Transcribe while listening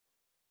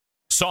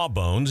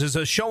Sawbones is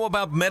a show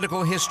about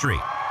medical history,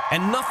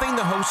 and nothing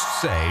the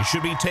hosts say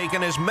should be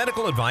taken as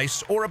medical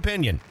advice or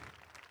opinion.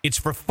 It's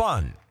for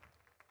fun.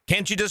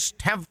 Can't you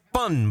just have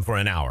fun for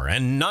an hour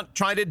and not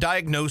try to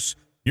diagnose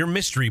your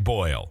mystery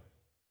boil?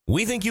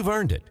 We think you've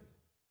earned it.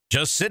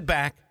 Just sit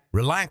back,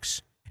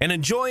 relax, and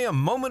enjoy a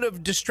moment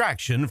of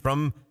distraction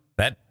from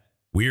that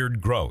weird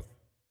growth.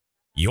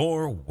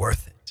 You're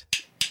worth it.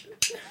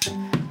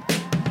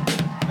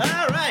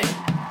 All right.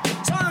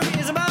 Song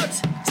is about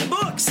some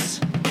books.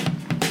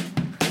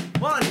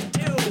 1,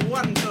 2,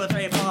 1, 2,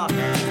 3, 4.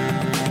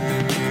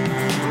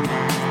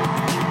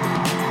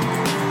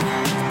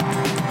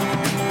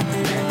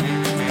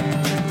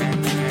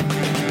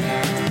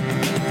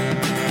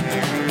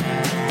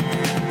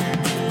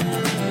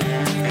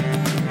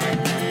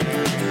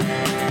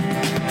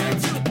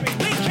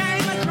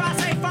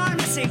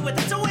 With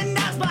its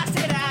windows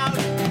blasted out,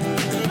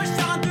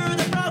 pushed on through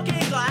the broken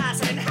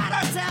glass and had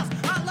ourselves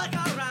a look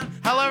around.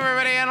 Hello,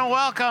 everybody, and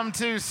welcome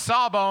to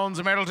Sawbones,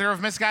 a marital tour of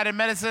misguided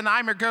medicine.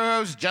 I'm your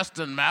co-host,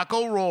 Justin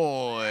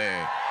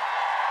McElroy.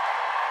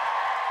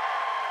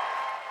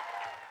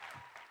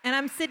 And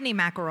I'm Sydney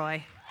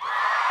McElroy.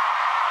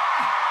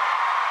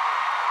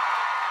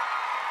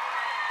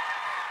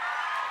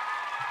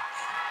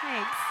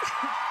 Thanks.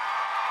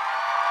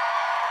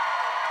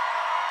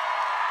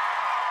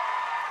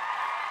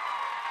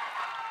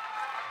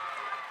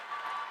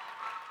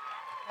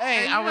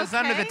 Hey, I was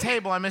under the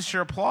table. I missed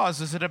your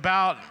applause. Is it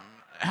about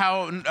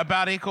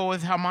equal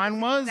with how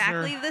mine was?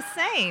 Exactly the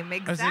same.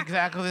 It was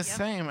exactly the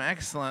same.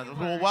 Excellent.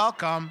 Well,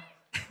 welcome.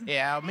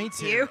 Yeah, me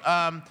too. You.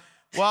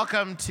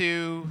 Welcome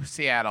to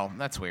Seattle.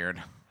 That's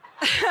weird.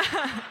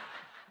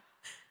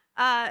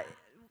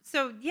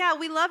 So, yeah,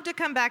 we love to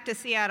come back to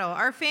Seattle.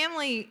 Our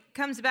family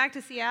comes back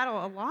to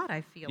Seattle a lot,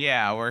 I feel.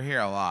 Yeah, we're here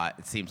a lot.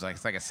 It seems like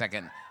it's like a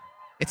second.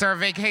 It's our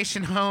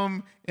vacation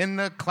home in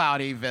the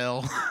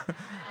Cloudyville.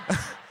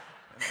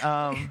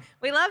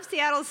 We love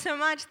Seattle so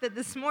much that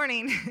this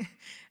morning,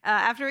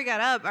 after we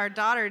got up, our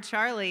daughter,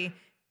 Charlie,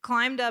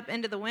 climbed up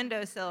into the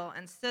windowsill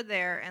and stood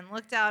there and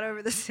looked out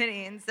over the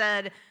city and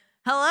said,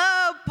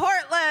 "Hello,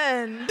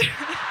 Portland."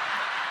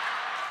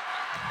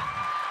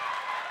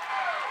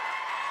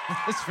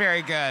 It's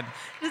very good.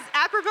 Just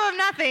apropos of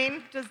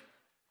nothing. Just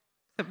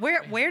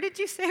where did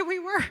you say we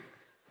were?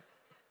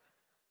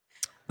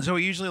 So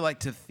we usually like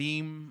to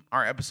theme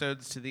our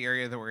episodes to the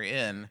area that we're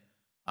in,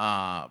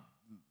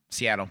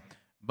 Seattle.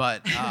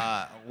 But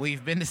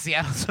we've been to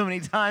Seattle so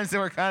many times that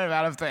we're kind of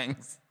out of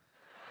things,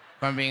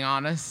 if I'm being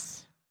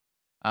honest.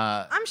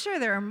 I'm sure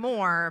there are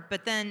more,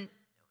 but then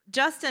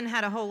Justin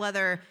had a whole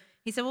other,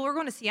 he said, well, we're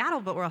going to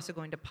Seattle, but we're also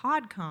going to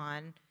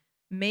PodCon.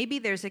 Maybe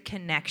there's a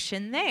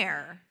connection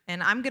there.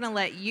 And I'm going to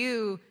let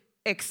you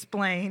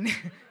explain.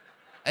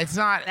 It's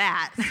not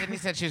that. Sydney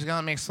said she was going to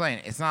let me explain.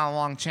 It's not a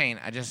long chain.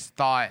 I just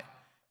thought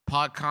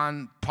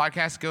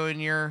podcasts go in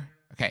your,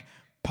 okay,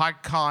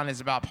 PodCon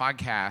is about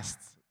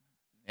podcasts.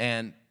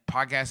 And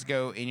podcasts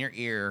go in your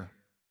ear,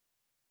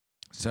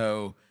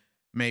 so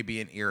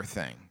maybe an ear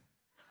thing.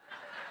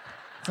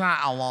 It's not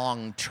a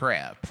long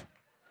trip.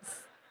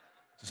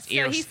 Just so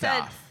ear he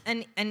stuff.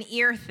 Said an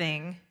ear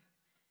thing,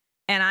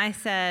 and I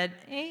said,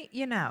 hey,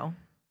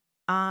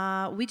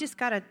 we just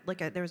got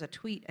there was a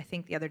tweet, I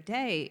think, the other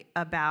day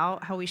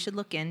about how we should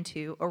look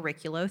into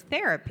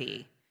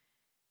auriculotherapy.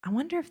 I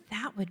wonder if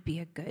that would be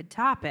a good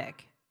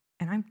topic.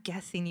 And I'm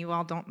guessing you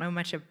all don't know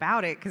much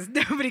about it because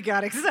nobody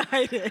got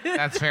excited.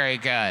 That's very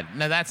good.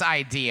 No, that's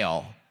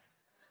ideal.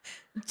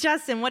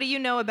 Justin, what do you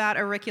know about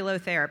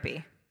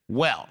auriculotherapy?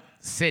 Well,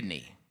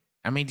 Sydney,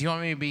 do you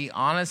want me to be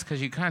honest? Because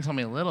you kind of told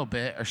me a little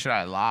bit, or should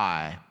I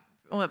lie?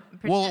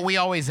 Well, we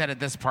always edit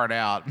this part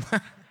out.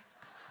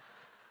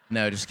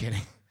 No, just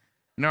kidding.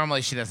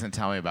 Normally, she doesn't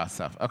tell me about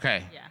stuff.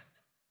 Okay. Yeah.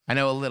 I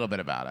know a little bit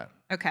about it.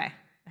 Okay.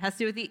 It has to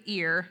do with the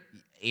ear.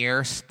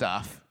 Ear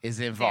stuff is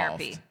involved.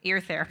 Therapy.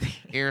 Ear therapy.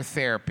 Ear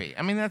therapy.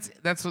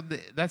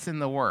 That's in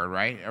the word,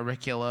 right?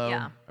 Auriculo,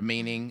 yeah.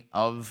 Meaning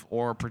of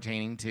or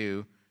pertaining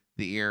to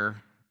the ear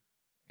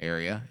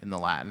area in the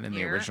Latin, in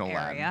the original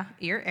Latin.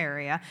 Ear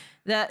area.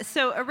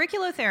 So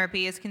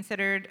auriculotherapy is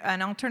considered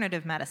an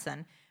alternative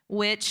medicine,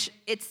 which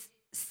it's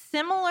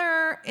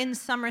similar in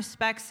some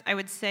respects, I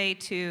would say,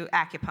 to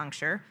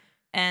acupuncture.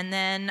 And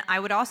then I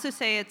would also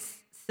say it's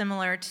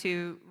similar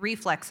to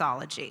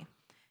reflexology.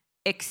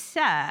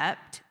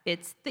 Except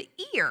it's the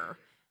ear.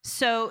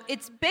 So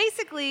it's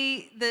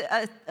basically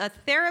a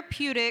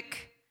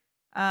therapeutic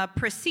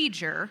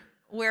procedure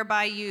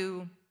whereby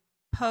you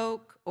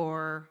poke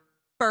or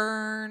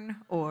burn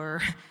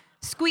or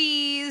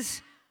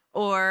squeeze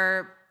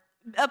or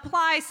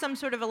apply some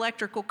sort of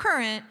electrical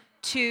current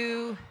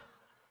to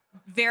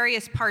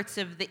various parts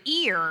of the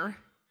ear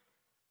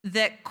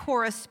that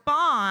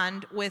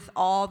correspond with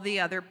all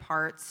the other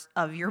parts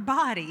of your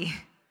body.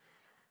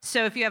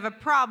 So if you have a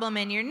problem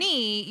in your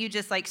knee, you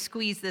just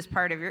squeeze this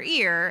part of your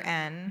ear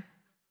and...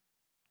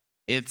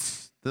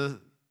 It's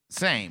the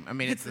same.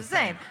 It's the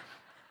same.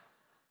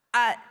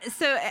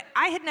 So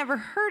I had never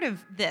heard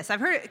of this. I've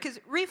heard it because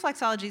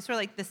reflexology is sort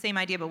of like the same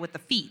idea, but with the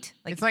feet.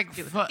 It's you like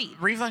do it with the feet.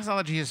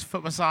 reflexology is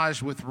foot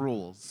massage with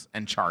rules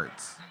and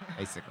charts,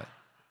 basically.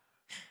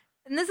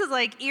 And this is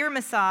like ear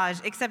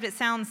massage, except it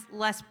sounds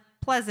less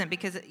pleasant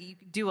because you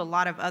do a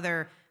lot of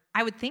other,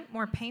 I would think,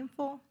 more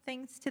painful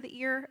things to the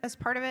ear as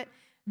part of it.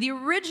 The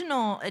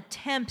original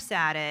attempts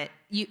at it,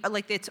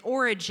 like its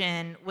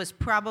origin, was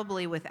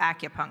probably with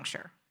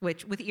acupuncture,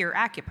 with ear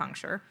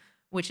acupuncture,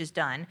 which is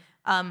done.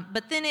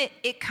 But then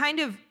it kind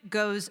of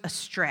goes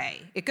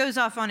astray. It goes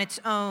off on its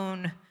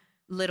own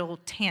little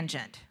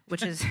tangent,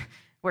 which is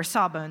where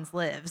Sawbones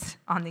lives,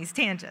 on these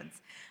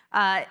tangents.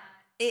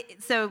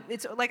 So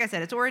it's like I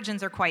said, its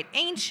origins are quite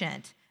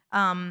ancient,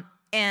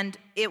 and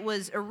it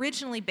was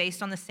originally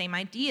based on the same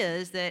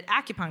ideas that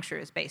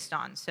acupuncture is based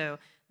on. So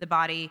the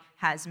body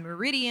has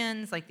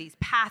meridians, like these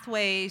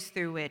pathways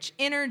through which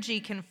energy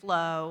can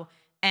flow,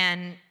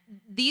 and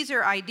these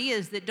are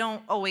ideas that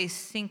don't always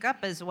sync up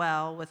as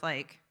well with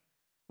like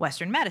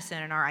Western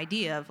medicine and our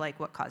idea of like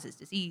what causes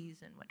disease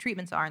and what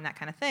treatments are and that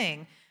kind of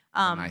thing.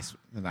 The nice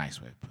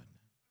way of putting it.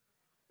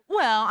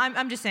 Well,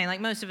 I'm just saying,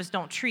 like, most of us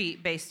don't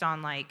treat based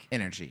on like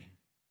Energy.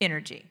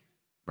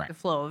 Right. The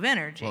flow of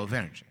energy. Flow of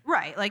energy.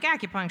 Right, like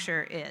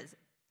acupuncture is.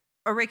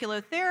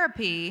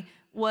 Auriculotherapy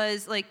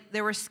was like,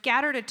 there were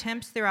scattered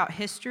attempts throughout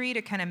history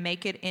to kind of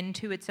make it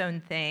into its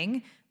own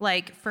thing.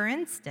 Like, for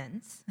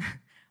instance,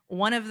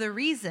 one of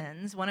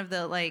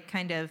the like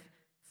kind of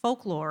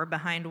folklore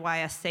behind why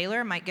a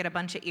sailor might get a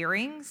bunch of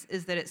earrings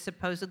is that it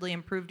supposedly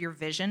improved your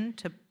vision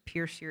to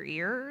pierce your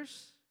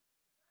ears.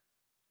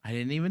 I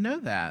didn't even know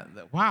that.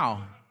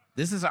 Wow.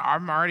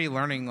 I'm already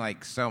learning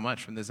like so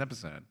much from this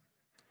episode.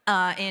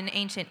 In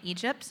ancient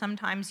Egypt,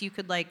 sometimes you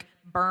could like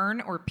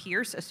burn or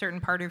pierce a certain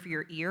part of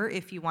your ear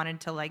if you wanted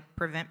to like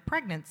prevent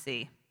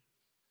pregnancy.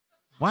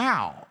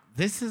 Wow.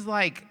 This is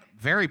like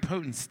very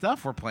potent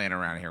stuff we're playing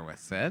around here with,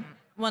 Sid.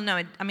 Well, no,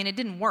 it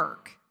didn't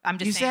work. I'm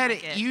just You saying.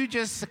 said you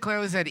just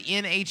clearly said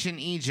in ancient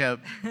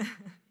Egypt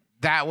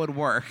that would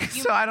work.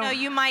 So I don't. No,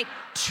 you might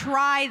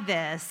try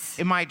this.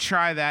 It might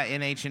try that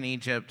in ancient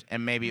Egypt,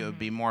 and maybe it would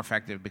be more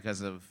effective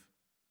because of,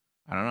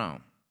 I don't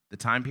know, the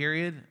time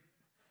period.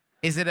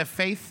 Is it a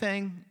faith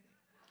thing?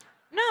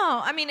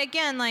 No, I mean,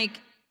 again, like,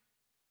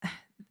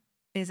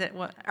 is it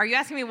what? Are you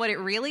asking me what it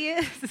really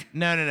is?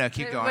 No.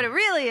 Keep going. What it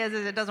really is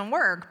it doesn't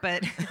work,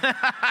 but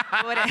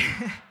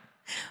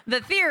the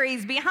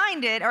theories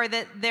behind it are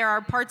that there are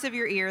parts of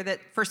your ear that,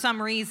 for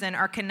some reason,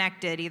 are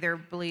connected. Either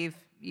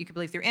you could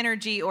believe through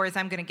energy, or as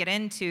I'm going to get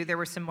into, there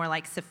were some more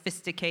like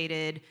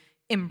sophisticated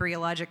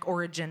embryologic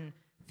origin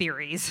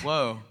theories.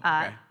 Whoa.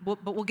 Okay.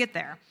 But we'll get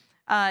there.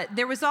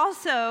 There was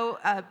also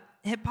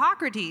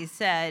Hippocrates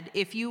said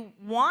if you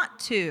want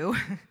to,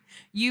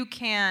 you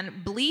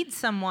can bleed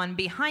someone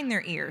behind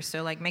their ear.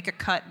 So like make a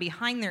cut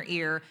behind their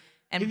ear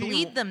and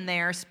bleed them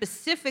there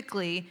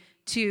specifically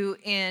to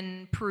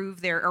improve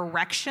their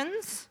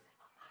erections.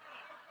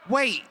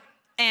 Wait.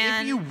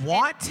 And if you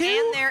want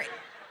to?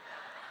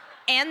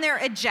 And their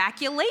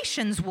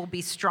ejaculations will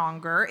be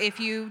stronger if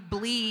you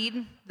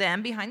bleed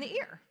them behind the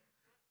ear.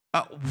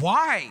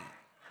 Why?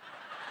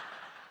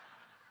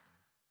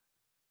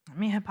 I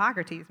mean,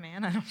 Hippocrates,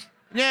 man. I don't...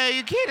 Yeah,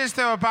 you can't just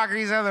throw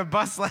Hippocrates under the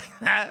bus like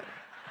that.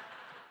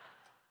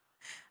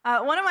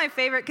 One of my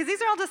favorite, because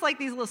these are all just like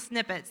these little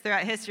snippets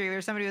throughout history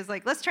where somebody was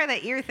like, let's try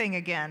that ear thing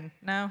again.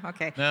 No?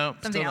 Okay. No,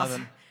 something still else.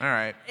 nothing. All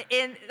right.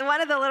 In one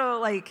of the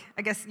little, like,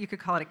 I guess you could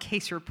call it a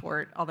case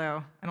report,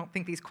 although I don't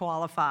think these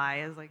qualify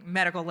as like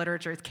medical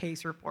literature as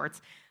case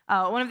reports.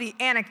 One of the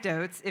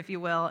anecdotes, if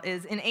you will,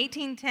 is in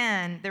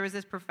 1810, there was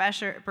this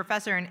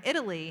professor in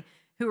Italy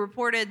who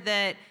reported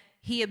that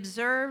he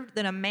observed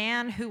that a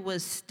man who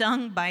was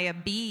stung by a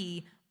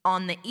bee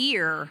on the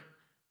ear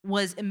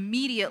was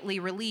immediately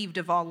relieved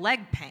of all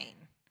leg pain.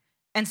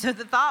 And so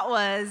the thought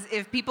was,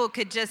 if people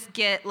could just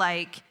get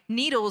like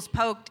needles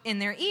poked in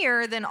their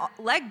ear, then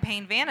leg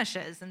pain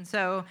vanishes. And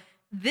so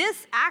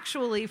this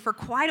actually, for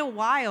quite a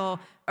while,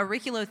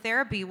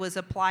 auriculotherapy was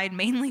applied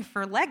mainly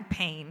for leg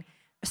pain.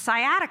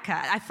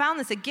 Sciatica. I found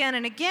this again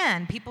and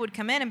again. People would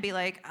come in and be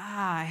like,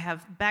 I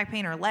have back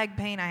pain or leg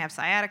pain, I have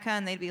sciatica,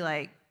 and they'd be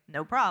like,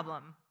 no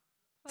problem.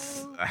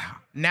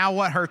 Now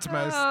what hurts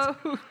most?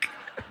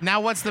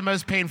 Now what's the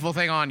most painful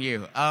thing on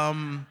you?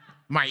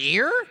 My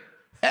ear?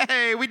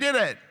 Hey, we did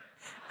it.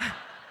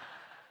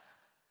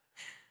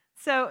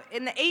 So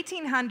in the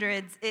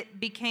 1800s, it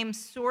became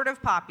sort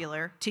of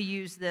popular to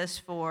use this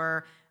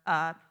for,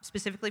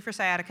 specifically for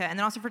sciatica, and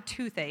then also for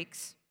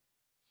toothaches,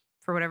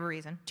 for whatever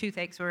reason.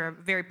 Toothaches were a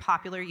very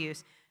popular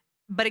use.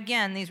 But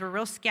again, these were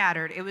real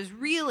scattered.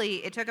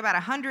 It took about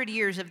 100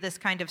 years of this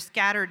kind of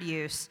scattered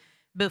use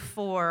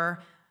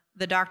before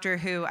the doctor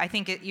who I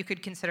think you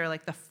could consider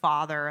like the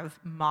father of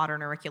modern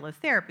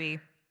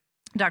auriculotherapy,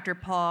 Dr.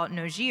 Paul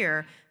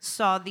Nogier,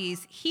 saw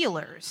these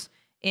healers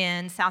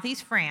in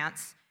southeast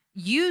France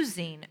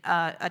using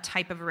a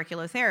type of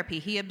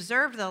auriculotherapy. He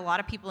observed that a lot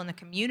of people in the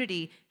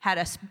community had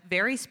a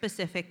very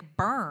specific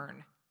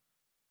burn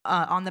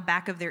on the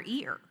back of their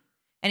ear.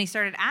 And he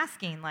started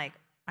asking, like,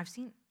 I've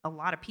seen a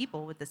lot of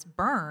people with this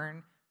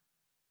burn.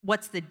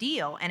 What's the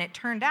deal? And it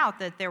turned out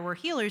that there were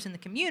healers in the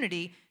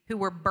community who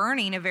were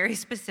burning a very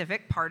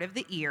specific part of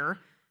the ear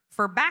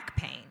for back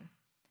pain.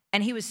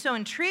 And he was so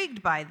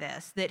intrigued by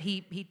this that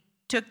he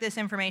took this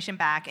information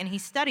back and he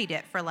studied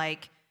it for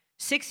like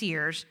 6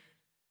 years.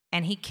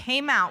 And he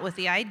came out with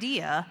the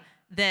idea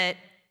that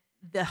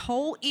the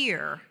whole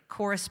ear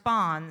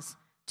corresponds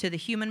to the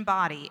human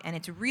body, and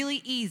it's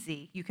really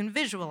easy. You can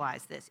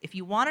visualize this. If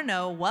you want to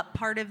know what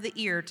part of the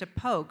ear to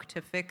poke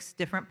to fix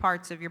different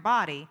parts of your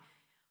body,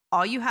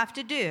 all you have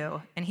to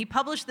do, and he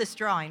published this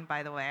drawing,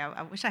 by the way.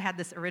 I wish I had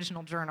this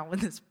original journal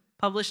with this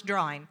published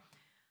drawing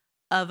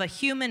of a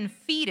human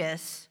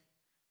fetus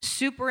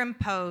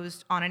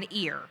superimposed on an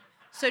ear.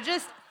 So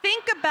just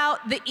think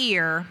about the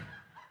ear.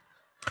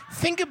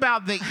 Think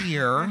about the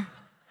ear.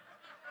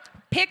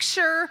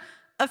 Picture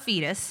a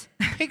fetus.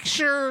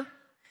 Picture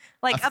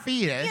like a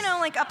fetus. You know,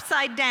 like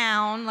upside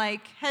down,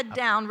 like head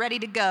down, ready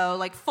to go,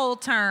 like full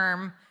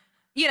term.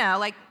 You know,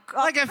 like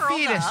all like a curled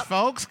fetus, up.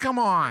 folks. Come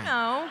on.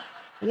 No,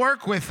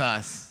 Work with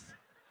us.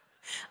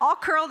 all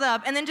curled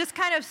up, and then just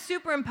kind of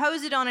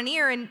superimpose it on an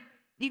ear, and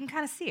you can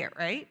kind of see it,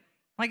 right?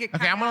 Like it.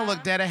 Okay, I'm going to kinda-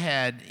 look dead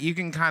ahead. You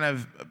can kind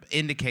of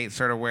indicate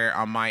sort of where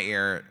on my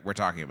ear we're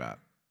talking about.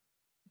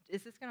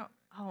 Is this gonna?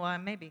 Oh,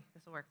 maybe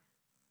this will work.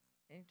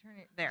 Can you turn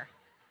it there?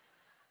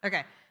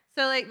 Okay.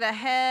 So like the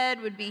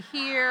head would be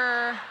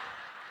here,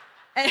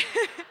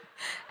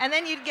 and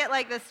then you'd get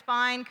like the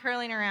spine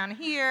curling around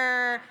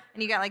here,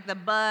 and you got like the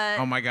butt.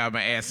 Oh my God,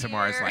 my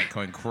ASMR is Here. like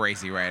going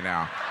crazy right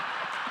now.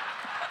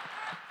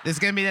 This is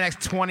going to be the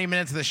next 20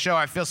 minutes of the show.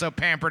 I feel so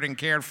pampered and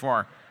cared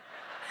for.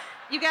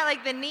 You got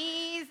like the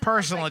knees.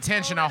 Personal like,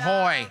 attention, folded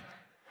ahoy. up.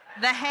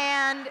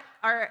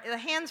 The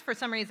hands for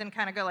some reason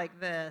kind of go like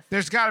this.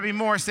 There's got to be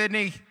more,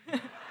 Sydney.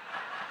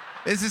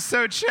 This is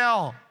so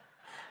chill.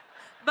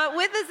 But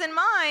with this in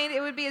mind,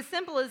 it would be as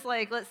simple as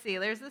like, let's see,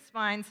 there's the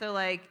spine. So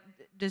like,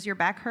 does your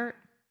back hurt?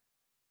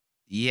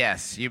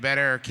 Yes, you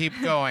better keep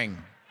going.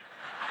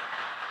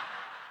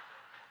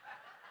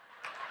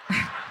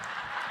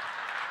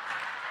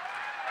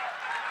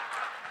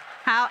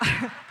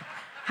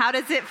 How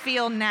does it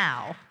feel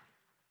now?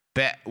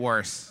 Bet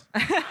worse.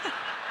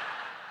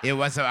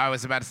 I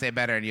was about to say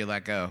better and you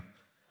let go.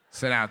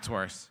 So now it's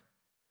worse.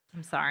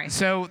 I'm sorry.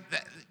 So,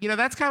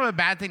 that's kind of a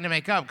bad thing to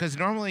make up because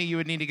normally you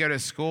would need to go to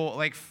school.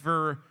 Like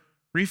for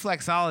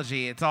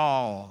reflexology, it's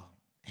all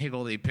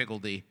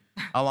higgledy-piggledy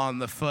along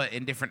the foot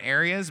in different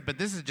areas, but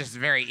this is just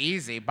very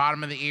easy.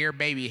 Bottom of the ear,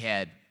 baby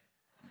head.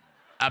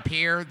 Up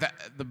here,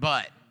 the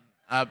butt.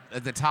 Up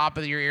at the top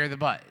of your ear, the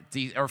butt.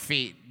 Or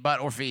feet, butt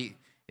or feet.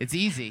 It's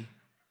easy.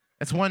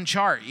 It's one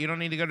chart. You don't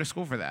need to go to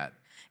school for that.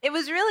 It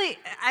was really,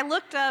 I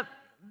looked up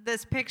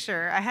this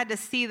picture. I had to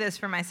see this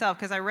for myself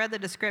because I read the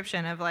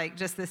description of like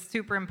just this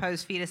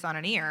superimposed fetus on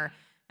an ear,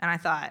 and I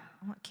thought,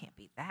 well, it can't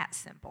be that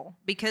simple.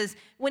 Because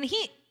when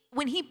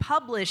he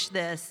published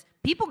this,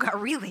 people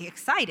got really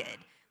excited.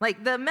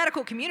 Like the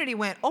medical community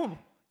went, oh,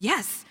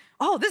 yes.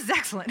 Oh, this is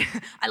excellent.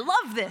 I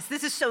love this.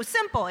 This is so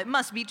simple. It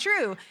must be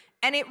true.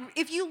 And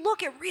if you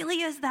look, it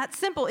really is that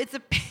simple. It's a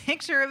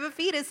picture of a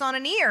fetus on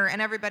an ear,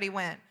 and everybody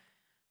went,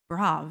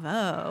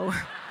 bravo.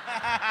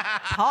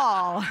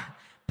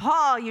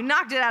 Paul, you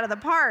knocked it out of the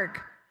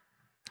park.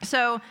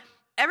 So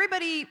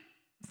everybody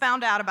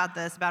found out about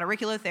this, about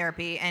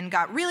auriculotherapy, and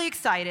got really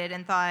excited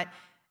and thought,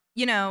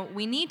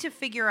 we need to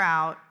figure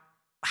out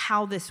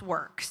how this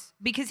works.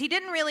 Because he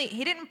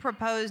didn't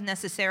propose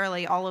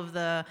necessarily all of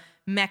the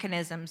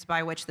mechanisms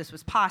by which this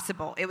was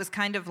possible. It was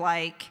kind of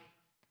like,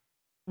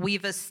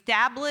 we've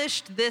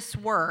established this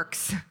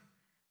works.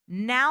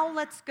 Now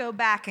let's go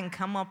back and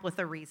come up with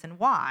a reason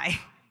why,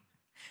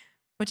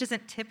 which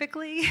isn't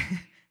typically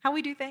how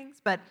we do things.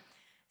 But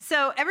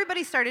so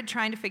everybody started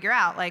trying to figure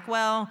out, like,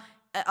 well,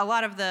 a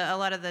lot of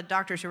the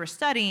doctors who were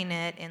studying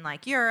it in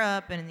like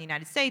Europe and in the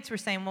United States were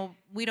saying, well,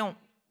 we don't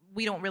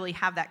really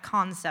have that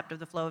concept of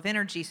the flow of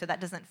energy, so that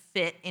doesn't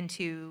fit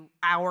into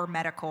our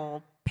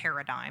medical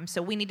paradigm.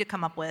 So we need to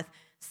come up with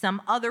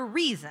some other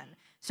reason.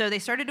 So they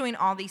started doing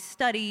all these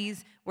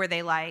studies where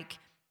they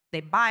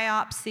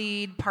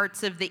biopsied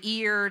parts of the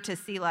ear to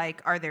see,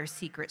 like, are there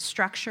secret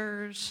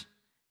structures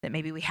that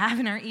maybe we have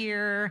in our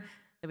ear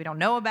that we don't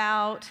know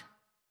about?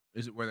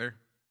 Were there?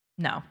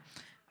 No.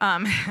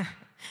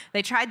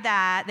 They tried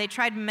that. They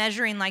tried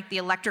measuring, like, the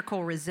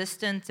electrical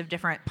resistance of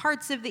different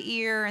parts of the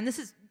ear. And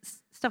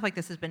stuff like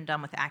this has been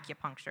done with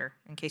acupuncture,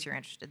 in case you're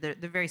interested. They're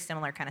very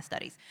similar kind of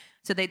studies.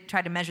 So they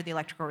tried to measure the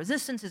electrical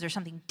resistance. Is there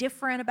something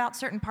different about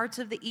certain parts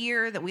of the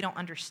ear that we don't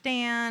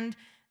understand?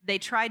 They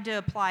tried to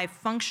apply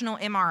functional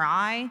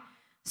MRI.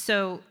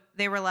 So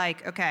they were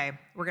like, okay,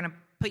 we're going to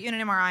put you in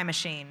an MRI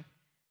machine,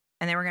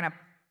 and then we're going to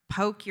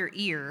poke your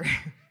ear,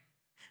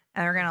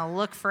 and we're going to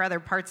look for other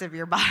parts of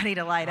your body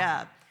to light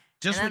up.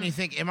 Just when you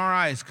think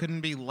MRIs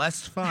couldn't be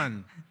less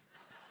fun,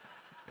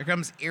 here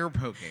comes ear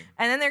poking.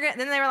 And then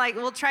they were like,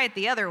 we'll try it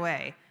the other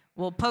way.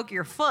 We'll poke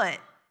your foot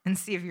and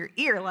see if your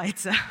ear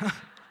lights up.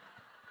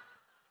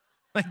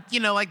 Like,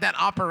 like that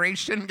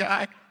operation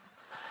guy.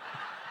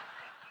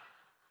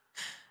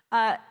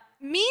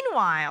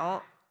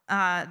 Meanwhile,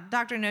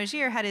 Dr.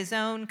 Nogier had his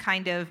own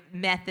kind of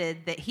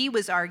method that he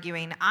was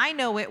arguing. I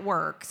know it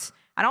works.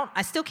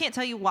 I still can't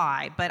tell you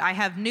why, but I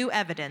have new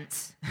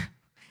evidence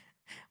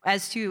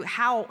as to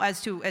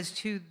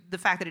the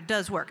fact that it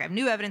does work. I have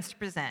new evidence to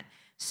present.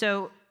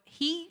 So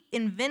he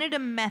invented a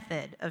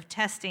method of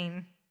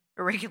testing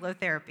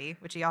auriculotherapy,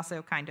 which he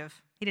also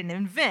he didn't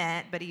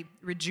invent, but he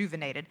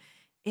rejuvenated.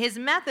 His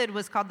method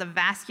was called the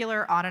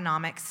vascular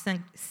autonomic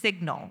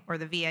signal, or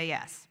the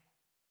VAS.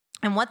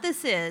 And what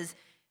this is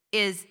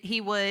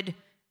he would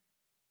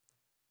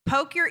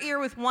poke your ear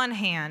with one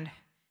hand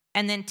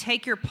and then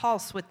take your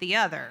pulse with the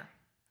other.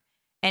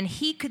 And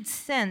he could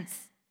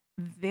sense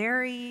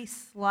very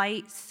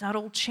slight,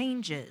 subtle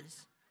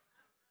changes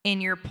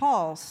in your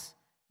pulse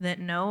that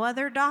no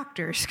other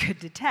doctors could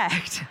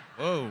detect.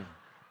 Whoa.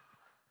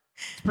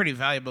 It's a pretty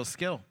valuable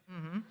skill.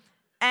 Mm-hmm.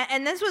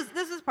 And this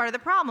was part of the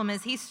problem,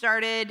 is he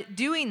started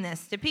doing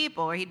this to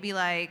people, where he'd be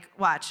like,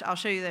 watch, I'll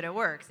show you that it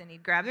works. And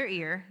he'd grab their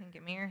ear and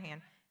give me your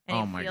hand.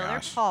 And he'd feel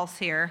their pulse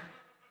here.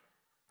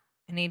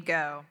 And he'd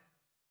go,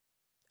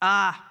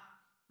 the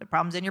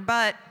problem's in your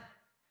butt.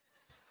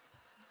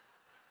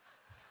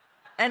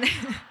 And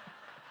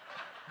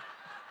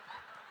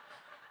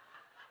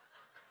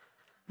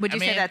would you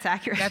say that's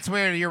accurate? That's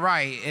where you're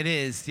right. It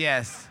is,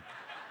 yes.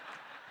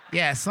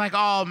 Yes, like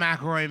all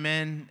McElroy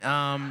men.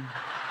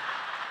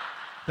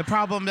 The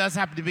problem does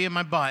happen to be in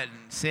my butt,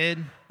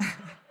 Sid.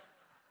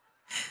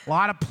 A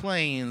lot of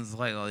planes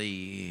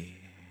lately.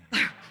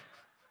 A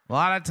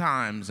lot of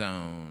time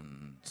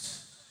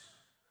zones.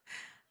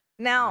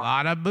 Now, a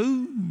lot of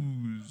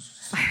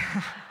booze.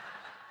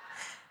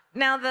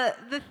 Now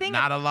the thing.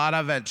 Not a lot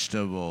of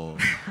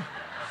vegetables.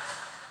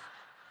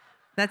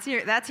 That's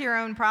your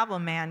own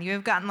problem, man. You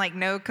have gotten like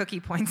no cookie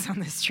points on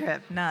this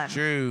trip. None.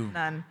 True.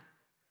 None.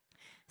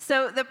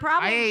 So the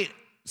problem. I ate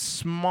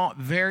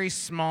very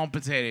small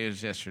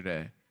potatoes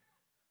yesterday,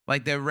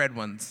 like the red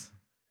ones.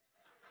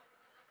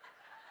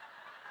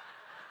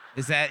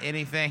 Is that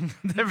anything?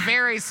 They're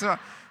very small.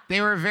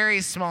 They were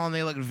very small and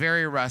they looked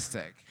very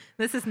rustic.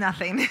 This is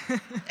nothing.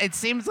 It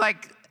seems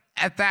like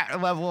at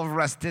that level of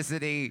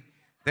rusticity,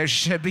 there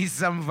should be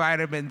some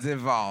vitamins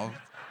involved.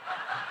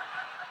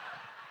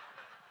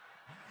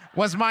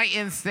 Was my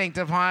instinct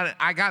upon it.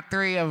 I got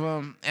 3 of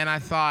them, and I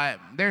thought,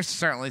 there's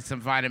certainly some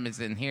vitamins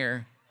in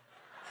here.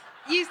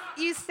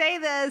 You say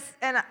this,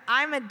 and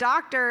I'm a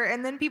doctor,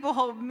 and then people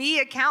hold me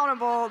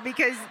accountable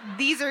because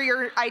these are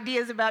your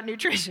ideas about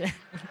nutrition.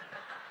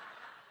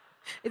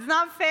 It's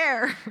not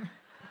fair.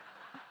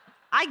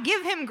 I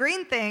give him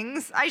green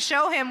things. I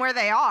show him where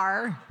they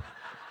are.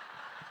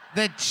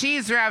 The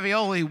cheese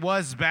ravioli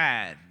was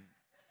bad.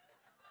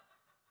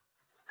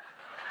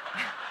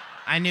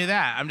 I knew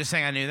that. I'm just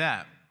saying I knew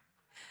that.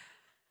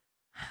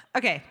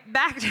 Okay,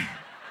 back to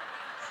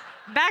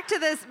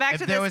this.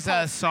 If there was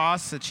a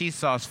cheese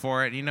sauce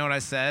for it, you know what I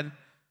said?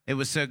 It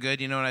was so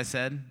good. You know what I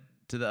said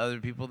to the other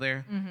people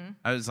there? Mm-hmm.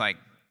 I was like,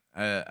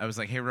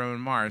 hey, Roman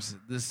Mars,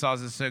 this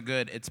sauce is so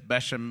good, it's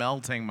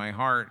bechamelting my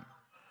heart.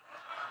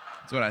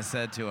 That's what I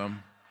said to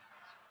him.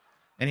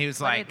 And he was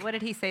what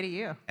did he say to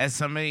you? As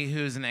somebody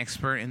who's an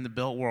expert in the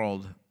built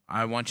world,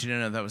 I want you to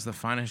know that was the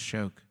finest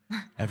joke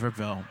ever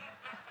built.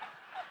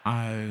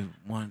 I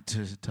want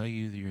to tell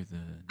you that you're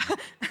the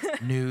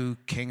new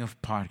king of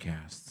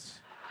podcasts.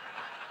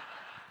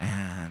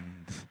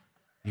 And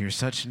you're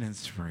such an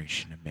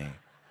inspiration to me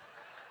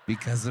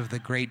because of the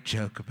great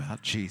joke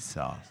about cheese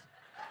sauce.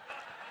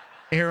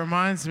 It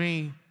reminds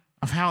me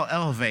of how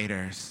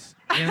elevators,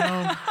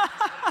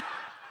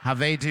 how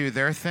they do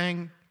their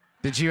thing.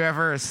 Did you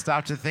ever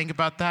stop to think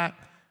about that?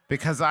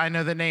 Because I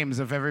know the names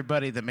of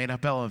everybody that made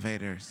up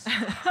elevators.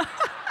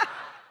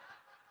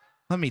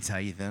 Let me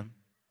tell you them.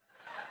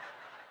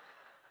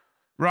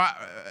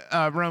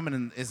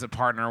 Roman is a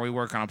partner. We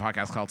work on a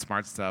podcast called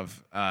Smart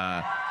Stuff.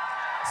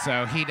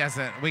 So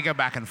we go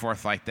back and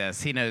forth like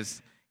this. He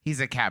knows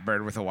he's a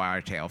catbird with a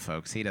wire tail,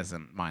 folks. He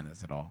doesn't mind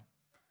this at all.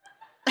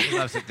 He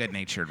loves a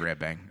good-natured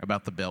ribbing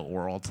about the built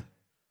world.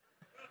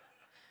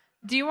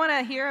 Do you want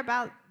to hear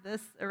about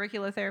this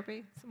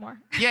auriculotherapy some more?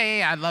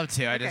 Yeah, I'd love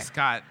to. Okay. I just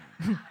got,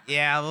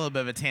 a little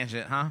bit of a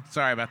tangent, huh?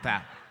 Sorry about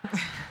that.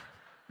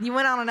 You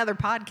went on another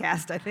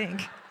podcast, I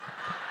think.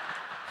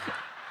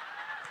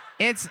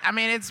 It's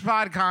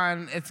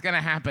PodCon. It's going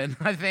to happen.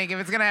 I think if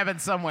it's going to happen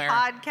somewhere.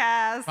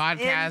 Podcast.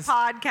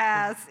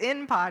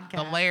 In podcast.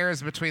 The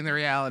layers between the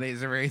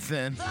realities are very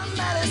thin. The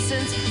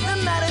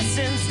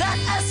medicines that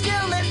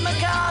escalate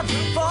macabre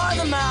for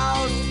the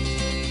mouth.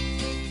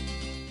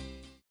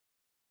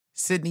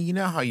 Sydney, you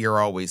know how you're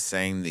always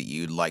saying that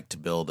you'd like to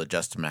build a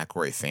Justin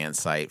McElroy fan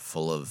site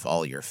full of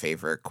all your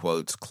favorite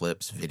quotes,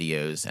 clips,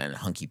 videos, and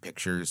hunky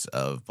pictures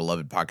of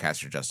beloved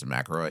podcaster Justin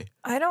McElroy?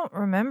 I don't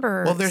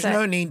remember. Well, there's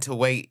no need to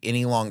wait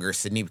any longer,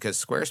 Sydney,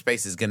 because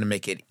Squarespace is going to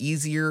make it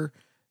easier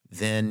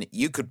than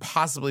you could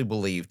possibly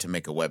believe to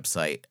make a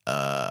website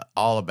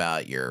all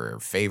about your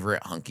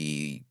favorite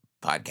hunky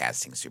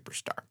podcasting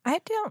superstar.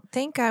 I don't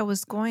think I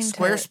was going to.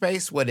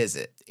 Squarespace, what is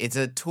it? It's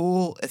a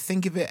tool.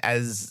 Think of it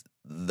as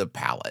the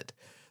palette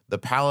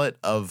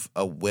of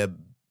a web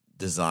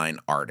design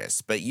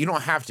artists, but you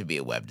don't have to be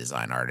a web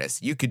design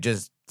artist. You could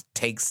just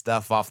take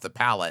stuff off the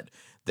palette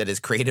that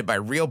is created by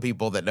real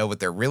people that know what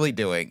they're really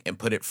doing and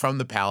put it from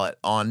the palette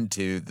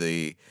onto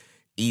the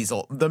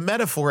easel. The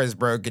metaphor is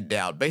broken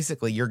down.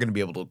 Basically, you're going to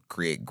be able to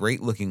create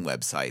great looking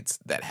websites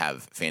that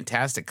have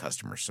fantastic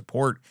customer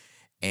support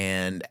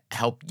and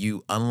help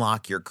you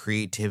unlock your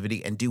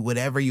creativity and do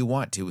whatever you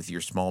want to with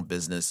your small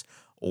business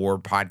or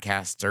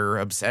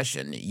podcaster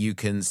obsession. You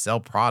can sell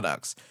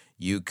products.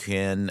 You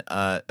can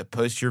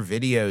post your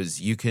videos.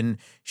 You can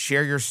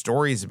share your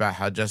stories about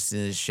how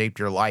Justin has shaped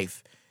your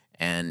life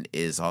and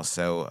is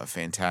also a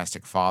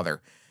fantastic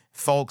father.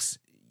 Folks,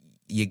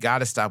 you got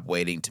to stop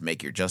waiting to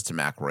make your Justin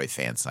McElroy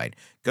fan site.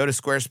 Go to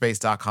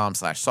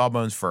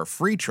squarespace.com/sawbones for a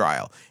free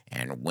trial.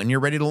 And when you're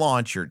ready to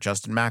launch your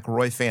Justin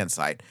McElroy fan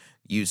site,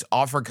 use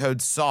offer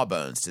code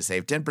Sawbones to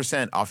save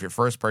 10% off your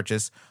first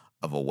purchase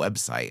of a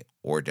website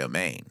or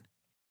domain.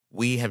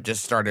 We have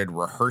just started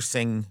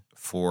rehearsing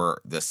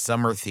for the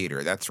summer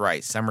theater. That's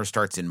right. Summer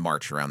starts in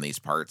March around these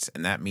parts,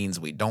 and that means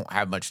we don't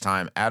have much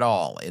time at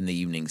all in the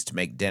evenings to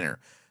make dinner.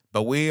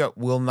 But we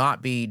will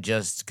not be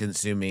just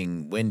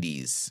consuming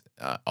Wendy's,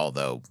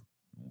 although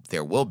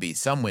there will be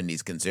some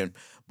Wendy's consumed,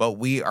 but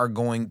we are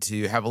going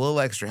to have a little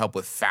extra help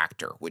with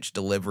Factor, which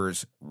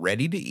delivers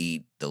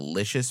ready-to-eat,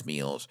 delicious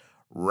meals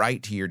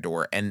right to your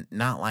door, and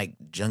not like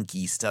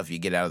junky stuff you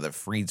get out of the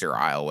freezer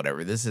aisle,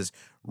 whatever. This is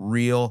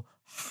real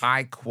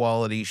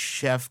high-quality,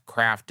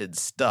 chef-crafted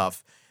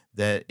stuff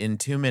that in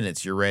 2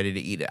 minutes you're ready to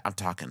eat it. I'm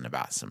talking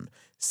about some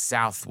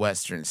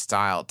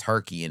Southwestern-style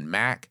turkey and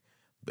mac.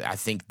 I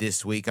think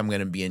this week I'm going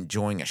to be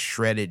enjoying a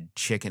shredded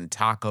chicken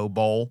taco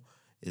bowl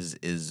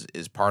is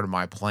part of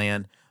my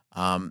plan.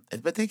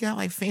 But they got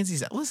like fancy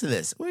stuff. Listen to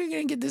this. Where are you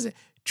going to get this?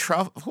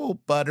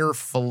 Truffle butter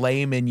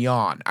filet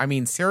mignon. I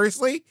mean,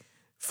 seriously?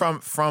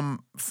 From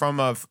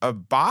a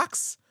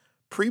box?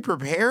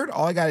 Pre-prepared?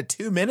 All I got at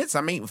 2 minutes?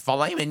 I'm eating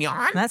filet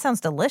mignon? That sounds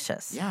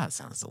delicious. Yeah, it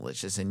sounds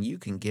delicious. And you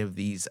can give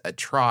these a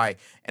try.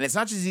 And it's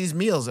not just these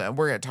meals.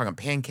 We're talking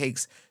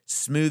pancakes,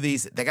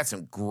 smoothies. They got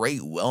some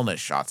great wellness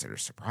shots that are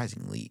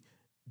surprisingly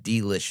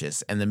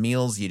delicious. And the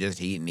meals you just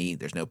eat and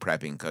eat. There's no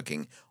prepping,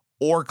 cooking,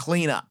 or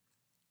cleanup.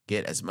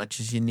 Get as much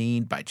as you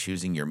need by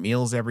choosing your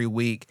meals every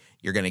week.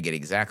 You're going to get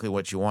exactly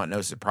what you want.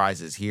 No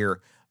surprises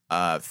here.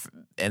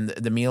 And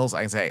the meals,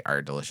 I can say,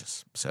 are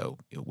delicious. So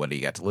what do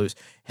you got to lose?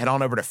 Head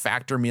on over to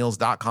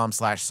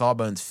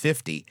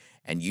factormeals.com/sawbones50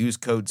 and use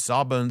code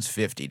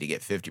sawbones50 to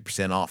get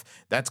 50% off.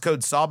 That's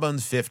code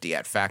sawbones50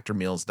 at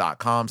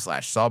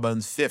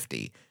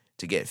factormeals.com/sawbones50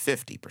 to get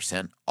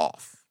 50%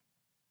 off.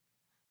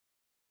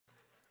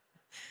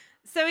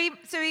 So he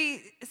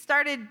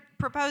started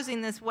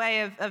proposing this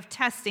way of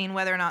testing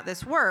whether or not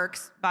this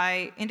works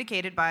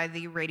indicated by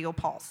the radial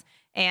pulse.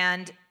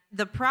 And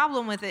the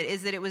problem with it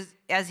is that it was,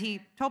 as he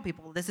told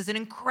people, this is an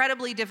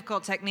incredibly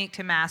difficult technique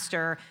to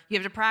master. You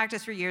have to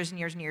practice for years and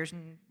years and years,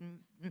 and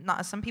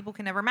some people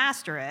can never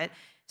master it.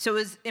 So it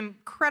was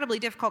incredibly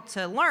difficult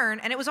to learn,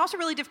 and it was also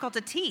really difficult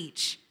to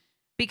teach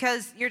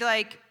because you're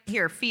like,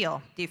 here,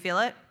 feel. Do you feel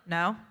it?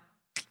 No?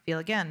 Feel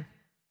again.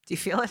 Do you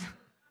feel it?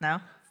 No?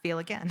 Feel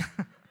again.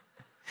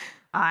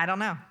 I don't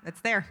know.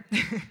 It's there.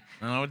 I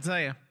don't know what to tell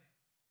you.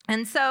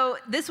 And so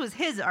this was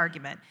his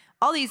argument.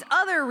 All these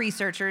other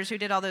researchers who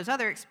did all those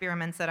other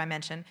experiments that I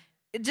mentioned,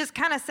 it just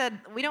kind of said,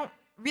 we don't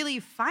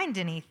really find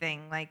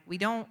anything. Like, we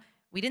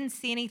didn't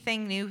see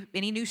anything new,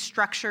 any new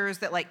structures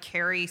that like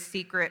carry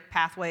secret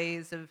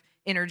pathways of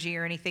energy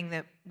or anything,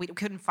 that we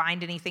couldn't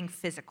find anything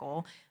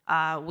physical.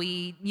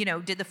 We,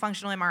 did the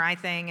functional MRI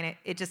thing, and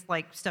it just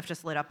like stuff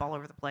just lit up all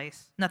over the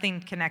place.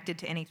 Nothing connected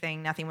to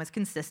anything. Nothing was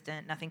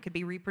consistent. Nothing could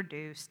be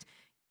reproduced.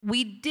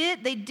 They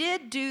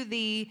did do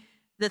the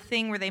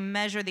thing where they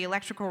measure the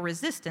electrical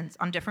resistance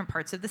on different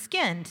parts of the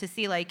skin to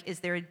see, like,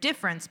 is there a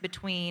difference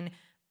between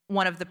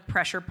one of the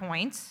pressure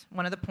points,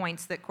 one of the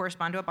points that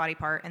correspond to a body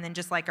part, and then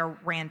just like a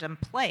random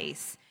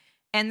place.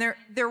 And there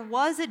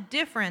was a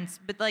difference,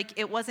 but like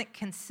it wasn't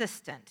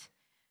consistent.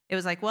 It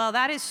was like, well,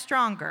 that is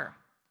stronger,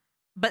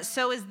 but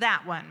so is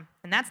that one,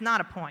 and that's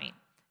not a point.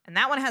 And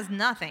that one has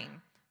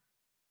nothing,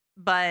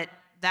 but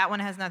that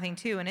one has nothing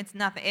too, and it's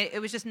nothing. It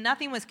was just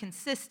nothing was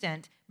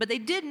consistent, but they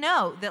did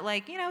know that,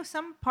 like,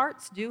 some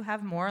parts do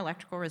have more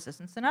electrical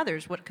resistance than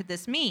others. What could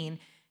this mean?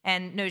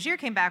 And Nogier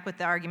came back with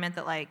the argument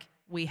that, like,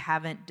 we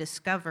haven't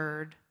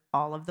discovered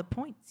all of the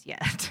points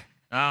yet.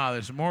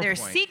 There's more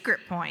There's points.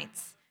 secret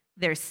points.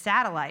 There's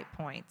satellite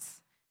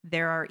points.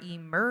 There are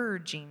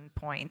emerging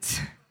points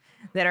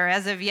that are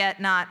as of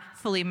yet not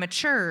fully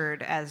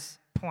matured as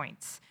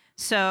points.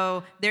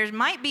 So there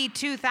might be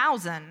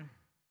 2,000.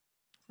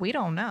 We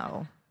don't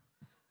know.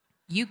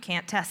 You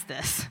can't test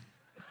this.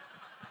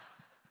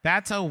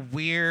 That's a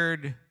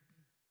weird,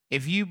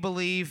 if you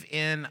believe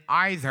in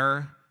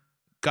either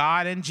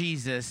God and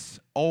Jesus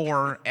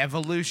or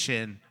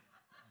evolution,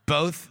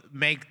 both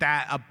make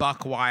that a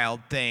buck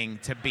wild thing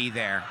to be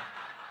there.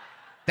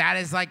 That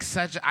is like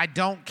I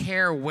don't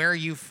care where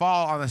you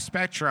fall on the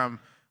spectrum.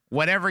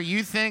 Whatever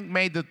you think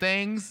made the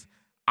things,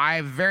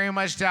 I very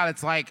much doubt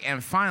it's like,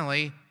 and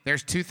finally,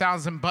 There's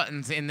 2,000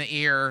 buttons in the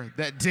ear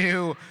that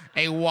do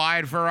a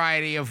wide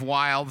variety of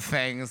wild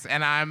things,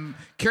 and I'm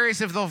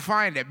curious if they'll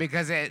find it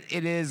because it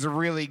is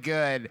really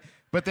good.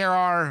 But there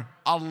are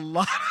a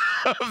lot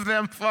of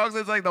them, folks.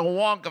 It's like the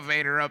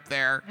Wonkavator up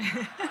there.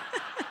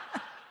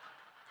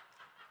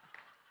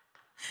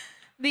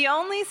 The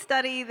only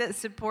study that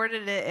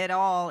supported it at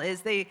all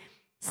is they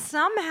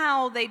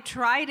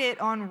tried it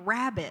on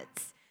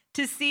rabbits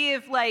to see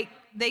if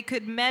they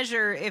could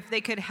measure if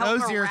they could help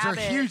Those a ears rabbit.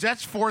 are huge.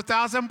 That's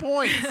 4,000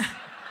 points.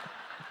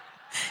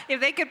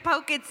 If they could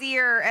poke its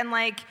ear and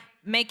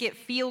make it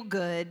feel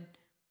good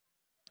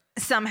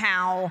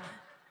somehow.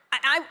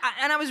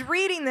 I was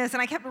reading this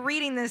and I kept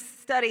reading this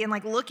study and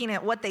looking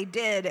at what they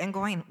did and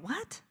going,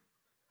 what?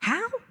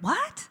 How?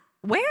 What?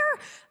 Where?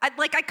 I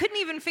couldn't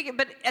even figure,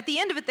 but at the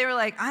end of it, they were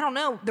like, I don't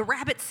know. The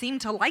rabbits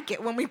seemed to like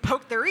it when we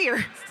poked their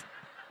ears.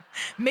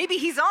 Maybe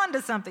he's on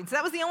to something. So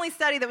that was the only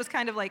study that was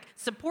kind of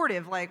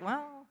supportive.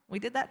 Well, we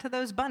did that to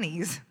those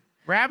bunnies.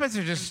 Rabbits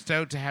are just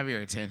stoked to have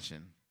your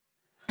attention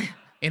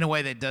in a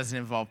way that doesn't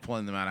involve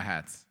pulling them out of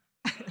hats.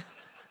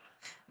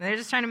 They're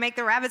just trying to make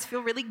the rabbits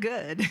feel really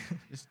good.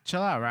 Just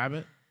chill out,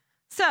 rabbit.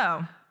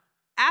 So,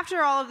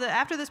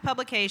 after this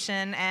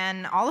publication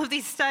and all of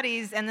these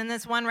studies, and then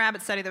this one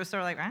rabbit study that was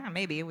sort of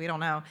maybe, we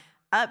don't know,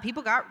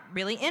 people got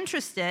really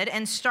interested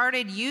and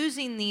started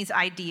using these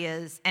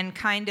ideas and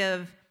kind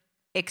of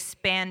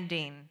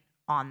expanding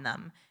on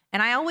them.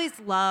 And I always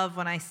love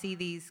when I see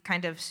these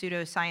kind of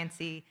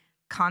pseudoscience-y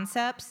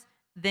concepts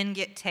then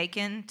get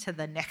taken to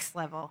the next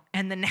level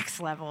and the next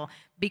level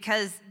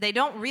because they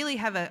don't really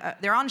have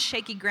they're on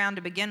shaky ground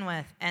to begin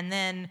with, and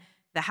then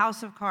the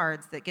house of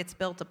cards that gets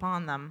built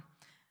upon them.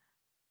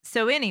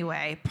 So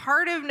anyway,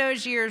 part of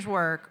Nogier's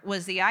work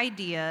was the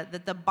idea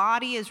that the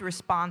body is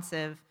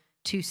responsive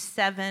to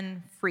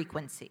 7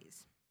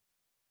 frequencies.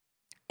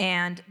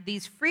 And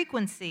these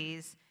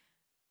frequencies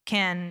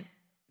can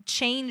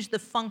change the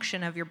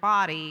function of your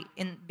body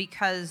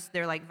because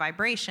they're like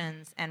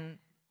vibrations, and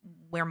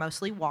we're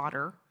mostly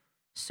water,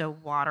 so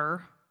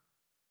water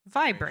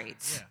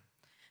vibrates. Yeah.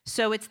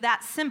 So it's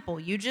that simple.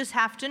 You just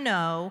have to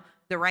know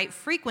the right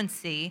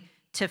frequency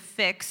to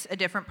fix a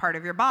different part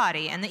of your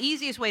body. And the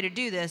easiest way to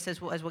do this,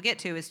 as we'll get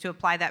to, is to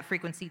apply that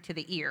frequency to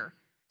the ear.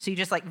 So you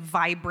just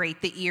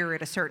vibrate the ear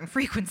at a certain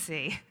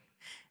frequency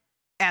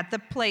at the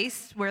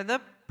place where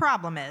the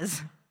problem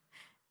is.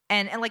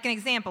 And an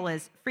example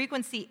is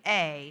frequency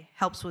A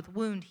helps with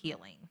wound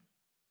healing.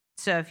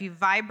 So if you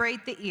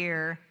vibrate the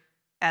ear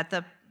at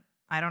the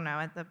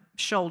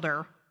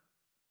shoulder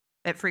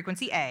at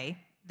frequency A,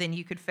 then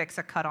you could fix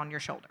a cut on your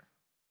shoulder.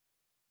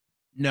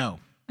 No.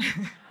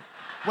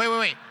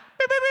 Wait.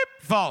 Beep, beep,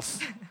 beep.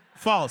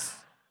 False.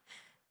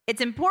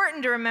 It's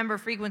important to remember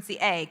frequency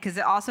A because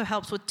it also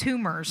helps with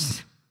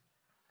tumors.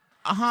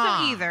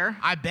 Uh-huh. So either.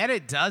 I bet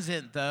it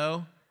doesn't,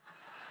 though.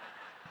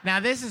 Now,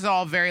 this is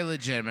all very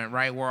legitimate,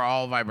 right? We're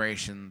all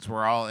vibrations.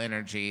 We're all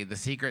energy. The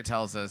Secret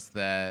tells us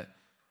that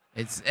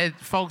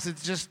folks,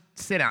 it's just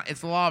sit down.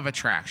 It's the law of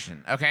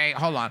attraction, okay?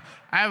 Hold on.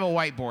 I have a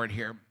whiteboard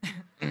here.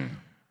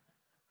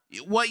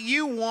 What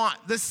you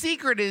want, the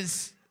secret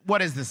is,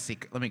 what is the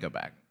secret? Let me go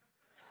back.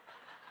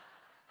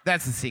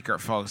 That's the secret,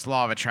 folks.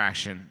 Law of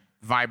attraction.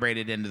 Vibrate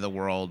it into the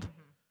world.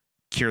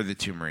 Cure the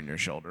tumor in your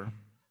shoulder.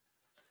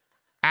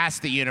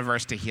 Ask the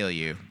universe to heal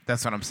you.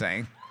 That's what I'm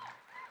saying.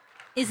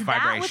 Is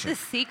that what the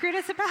secret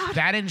is about?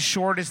 That, in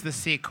short, is the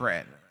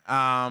secret.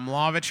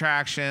 Law of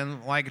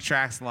attraction, like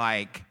attracts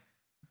like.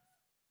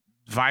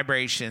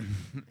 Vibration.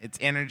 It's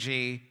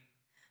energy.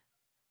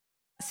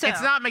 So,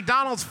 It's not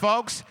McDonald's,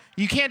 folks.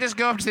 You can't just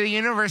go up to the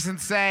universe and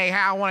say, hey,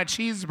 I want a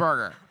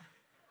cheeseburger.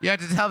 You have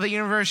to tell the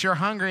universe you're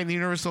hungry, and the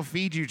universe will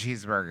feed you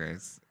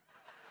cheeseburgers.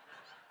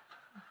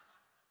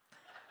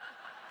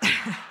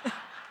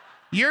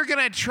 You're going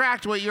to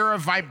attract what you're a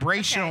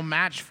vibrational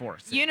match for.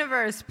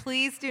 Universe,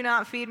 please do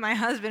not feed my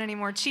husband any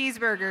more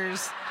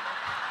cheeseburgers.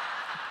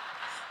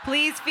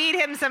 Please feed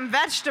him some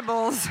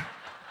vegetables.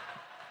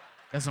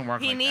 Doesn't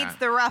work He like needs that.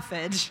 the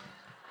roughage.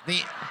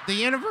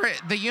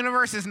 The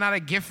universe is not a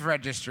gift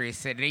registry,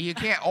 Sydney. You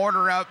can't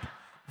order up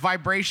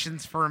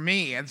vibrations for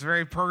me. It's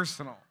very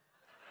personal.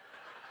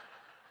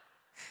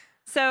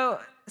 So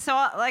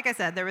like I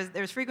said, there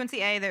was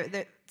frequency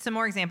A. Some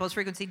more examples.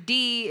 Frequency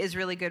D is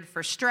really good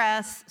for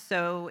stress.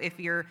 So if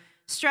you're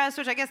stressed,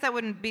 which I guess that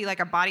wouldn't be like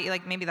a body,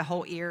 like maybe the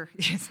whole ear,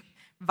 just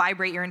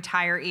vibrate your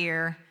entire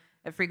ear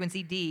at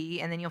frequency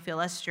D, and then you'll feel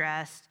less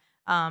stressed.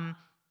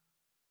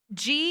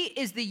 G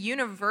is the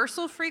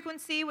universal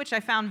frequency, which I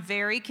found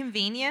very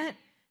convenient,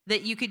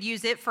 that you could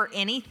use it for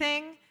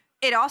anything.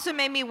 It also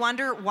made me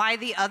wonder why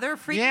the other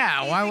frequencies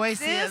Yeah, why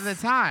waste the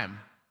time?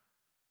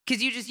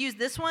 Because you just use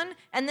this one.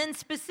 And then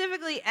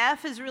specifically,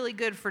 F is really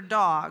good for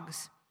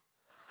dogs.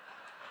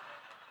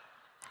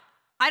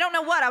 I don't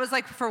know what. I was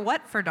like, for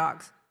what for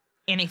dogs?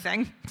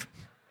 Anything.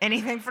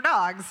 Anything for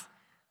dogs.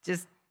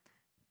 Just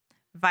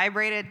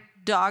vibrate a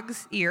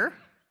dog's ear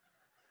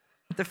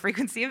with the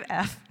frequency of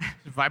F.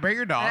 Vibrate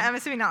your dog. I'm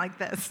assuming not like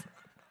this.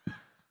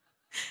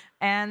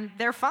 And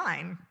they're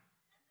fine.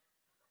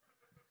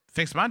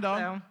 Fix my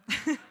dog.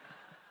 So,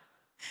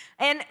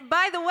 And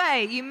by the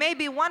way, you may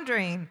be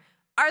wondering,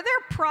 are there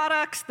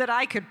products that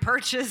I could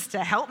purchase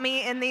to help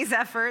me in these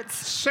efforts?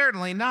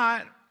 Certainly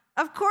not.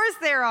 Of course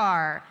there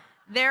are.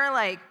 They're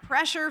like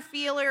pressure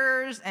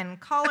feelers and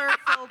color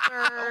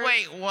filters.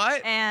 Wait,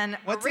 what? And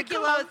What's it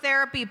called?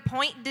 auriculotherapy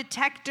point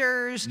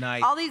detectors.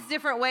 Nice. All these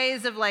different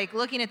ways of like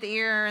looking at the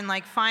ear and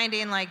like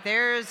finding like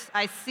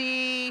I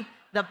see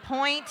the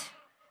point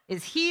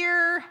is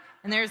here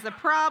and there's the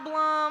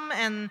problem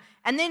and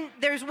then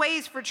there's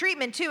ways for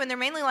treatment too, and they're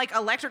mainly like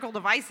electrical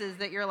devices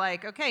that you're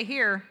like, okay,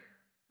 here,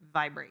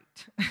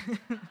 vibrate.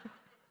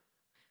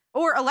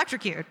 Or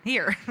electrocute,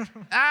 here.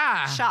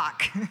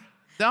 Shock.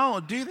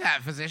 Don't do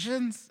that,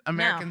 physicians.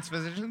 Americans,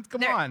 physicians,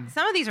 come on.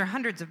 Some of these are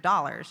hundreds of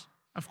dollars.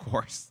 Of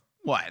course.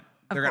 What?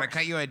 They're going to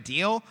cut you a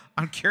deal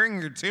on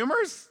curing your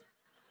tumors?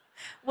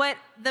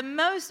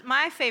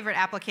 My favorite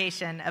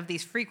application of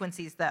these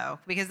frequencies, though,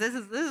 because this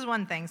is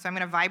one thing, so I'm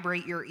going to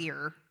vibrate your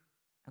ear.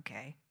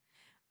 Okay.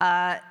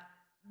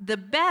 The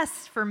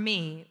best for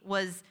me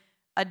was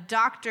a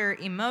Dr.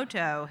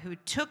 Emoto who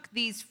took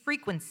these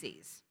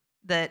frequencies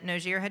that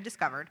Nogier had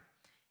discovered,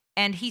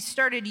 and he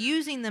started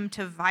using them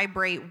to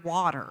vibrate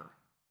water.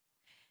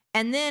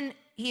 And then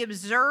he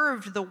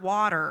observed the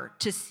water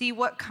to see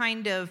what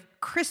kind of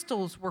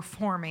crystals were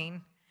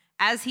forming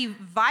as he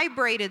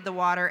vibrated the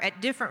water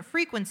at different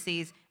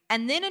frequencies,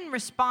 and then in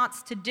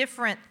response to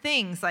different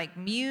things like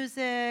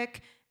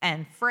music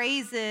and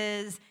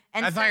phrases.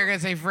 And I thought you were going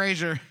to say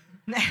Frasier.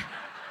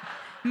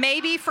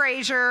 Maybe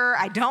Frasier,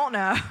 I don't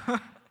know.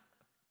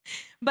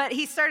 But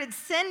he started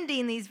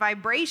sending these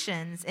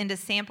vibrations into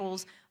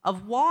samples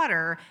of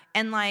water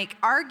and like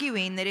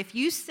arguing that if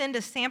you send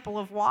a sample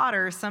of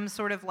water some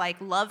sort of like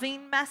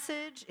loving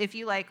message, if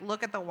you like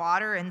look at the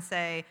water and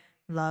say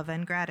love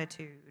and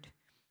gratitude,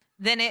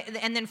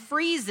 and then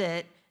freeze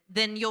it,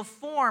 then you'll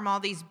form all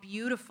these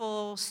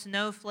beautiful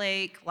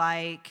snowflake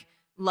like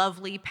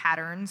lovely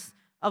patterns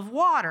of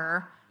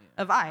water,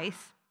 of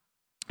ice.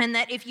 And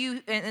that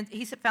and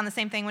he found the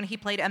same thing when he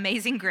played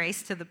Amazing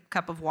Grace to the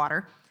cup of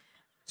water.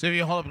 So if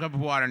you hold up a cup of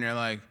water and you're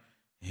like,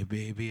 hey,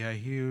 baby, I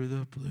hear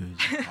the blues.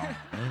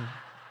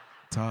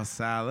 Tossed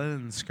salad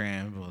and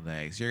scrambled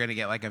eggs. You're going to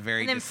get like a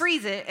very... And then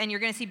freeze it, and you're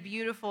going to see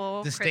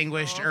beautiful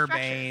distinguished, crystal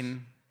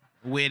urbane,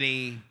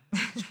 witty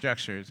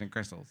structures and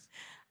crystals.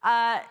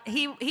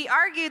 He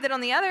argued that on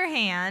the other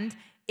hand,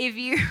 if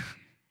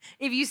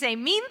you say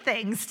mean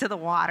things to the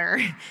water,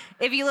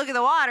 if you look at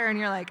the water and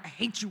you're like, I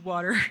hate you,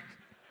 water.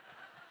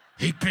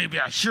 Hey, baby,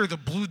 I hear the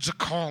blues are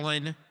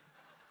calling.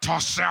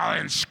 Tossed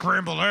salad and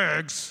scrambled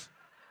eggs.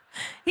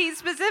 He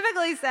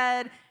specifically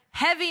said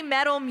heavy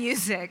metal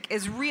music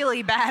is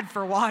really bad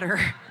for water.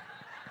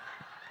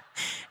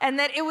 And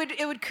that it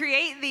would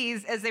create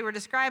these, as they were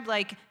described,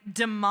 like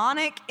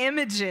demonic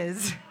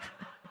images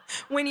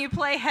when you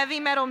play heavy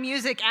metal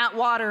music at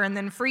water and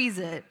then freeze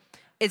it.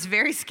 It's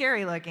very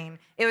scary looking.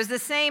 It was the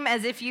same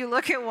as if you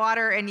look at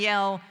water and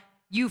yell,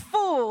 you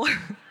fool,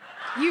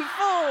 you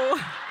fool.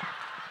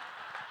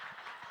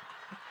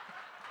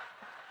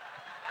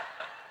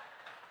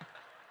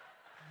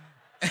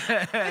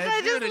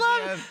 I just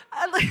love.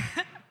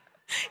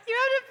 You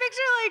have to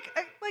picture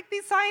like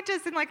these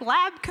scientists in like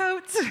lab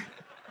coats, and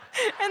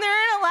they're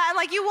in a lab.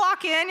 Like you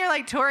walk in, you're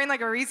like touring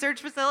like a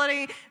research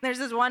facility. And there's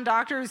this one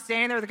doctor who's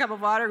standing there with a cup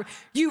of water.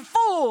 You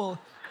fool!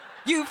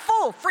 You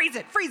fool! Freeze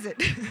it! Freeze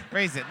it!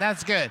 Freeze it.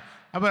 That's good.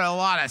 I put a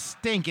lot of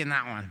stink in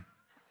that one.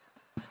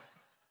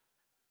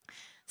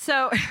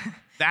 So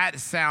that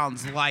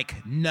sounds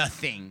like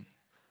nothing.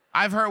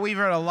 We've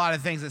heard a lot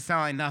of things that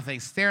sound like nothing.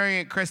 Staring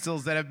at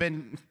crystals that have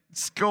been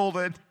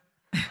scolded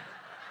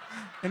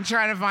and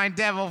trying to find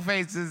devil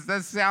faces.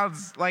 That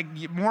sounds like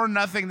more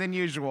nothing than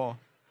usual.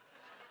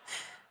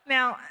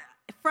 Now,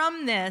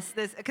 from this,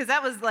 because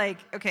that was like,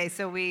 okay,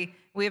 so we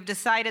have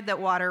decided that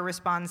water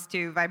responds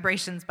to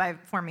vibrations by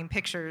forming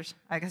pictures,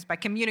 I guess by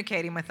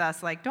communicating with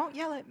us, like, don't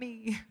yell at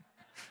me.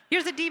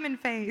 Here's a demon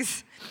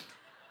face.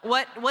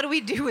 What do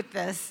we do with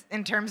this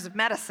in terms of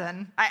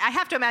medicine? I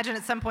have to imagine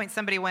at some point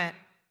somebody went,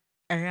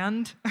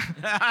 and?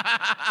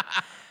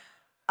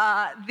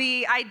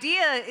 The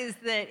idea is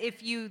that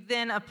if you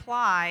then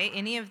apply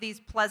any of these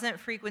pleasant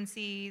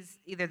frequencies,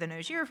 either the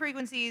Nogier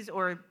frequencies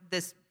or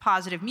this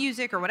positive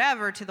music or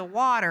whatever, to the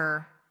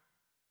water,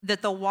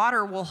 that the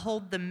water will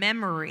hold the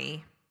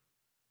memory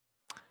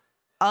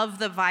of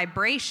the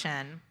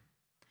vibration,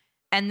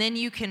 and then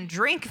you can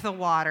drink the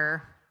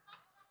water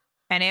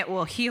and it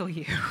will heal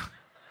you.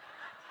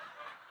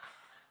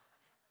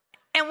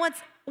 And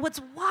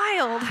what's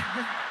wild...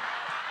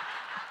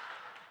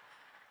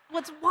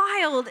 What's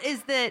wild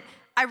is that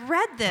I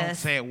read this. Don't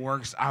say it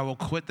works. I will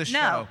quit the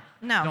show.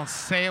 No. Don't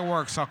say it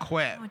works. I'll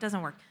quit. No, it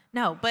doesn't work.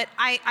 No, but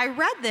I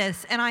read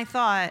this and I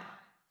thought,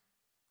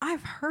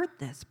 I've heard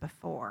this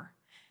before.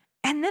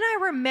 And then I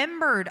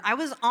remembered I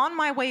was on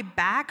my way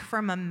back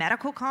from a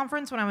medical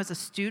conference when I was a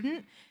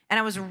student, and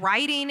I was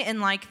riding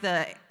in like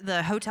the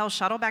hotel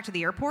shuttle back to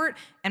the airport,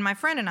 and my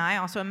friend and I,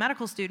 also a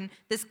medical student,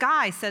 this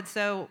guy said,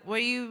 so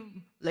what have you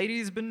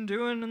ladies been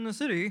doing in the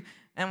city?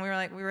 And we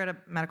were at a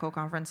medical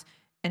conference.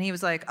 And he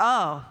was like,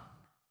 oh,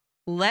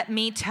 let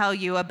me tell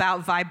you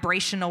about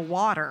vibrational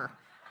water.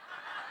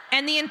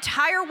 And the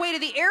entire way to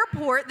the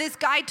airport, this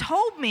guy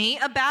told me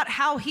about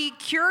how he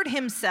cured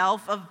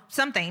himself of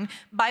something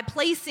by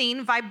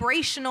placing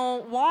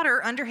vibrational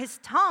water under his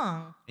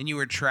tongue. And you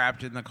were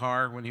trapped in the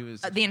car when he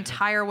was The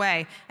entire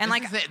way. And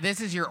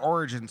this is your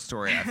origin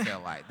story. I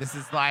feel like this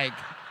is like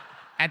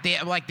at the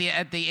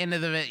end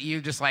of it, you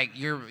just like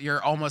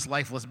your almost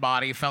lifeless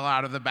body fell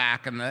out of the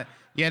back, and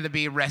you had to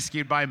be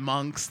rescued by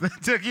monks that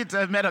took you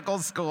to medical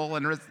school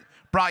and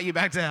brought you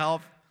back to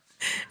health.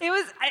 it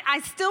was, I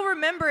still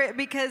remember it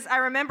because I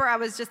remember I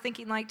was just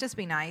thinking, like, just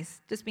be nice,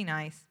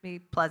 be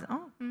pleasant.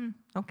 Oh,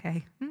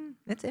 okay,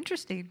 that's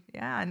interesting.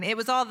 Yeah, and it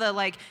was all the,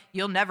 like,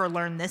 you'll never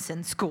learn this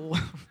in school.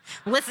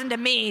 Listen to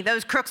me,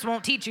 those crooks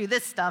won't teach you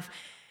this stuff.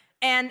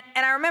 And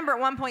I remember at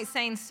one point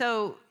saying,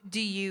 so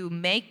do you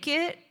make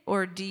it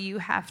or do you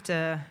have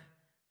to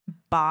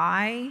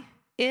buy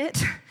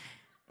it?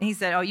 And he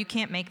said, oh, you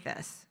can't make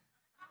this.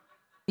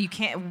 You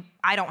can't,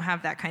 I don't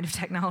have that kind of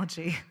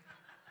technology.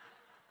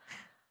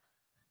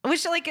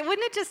 Which, like, wouldn't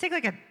it just take,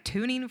 like, a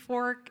tuning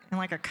fork and,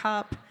 like, a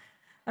cup?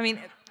 I mean,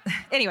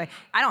 anyway,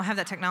 I don't have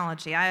that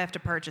technology. I have to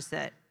purchase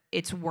it.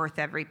 It's worth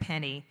every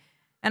penny.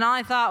 And all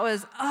I thought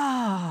was,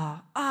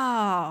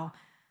 oh,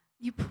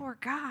 you poor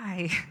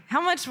guy.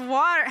 How much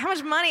water, how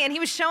much money? And he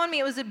was showing me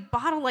it was a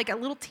bottle, like a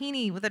little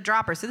teeny with a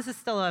dropper. So this is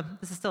still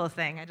a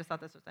thing. I just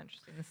thought this was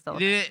interesting. It's still a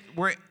thing.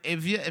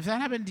 If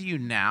that happened to you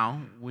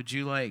now, would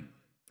you, like,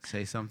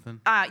 say something?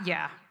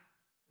 Yeah.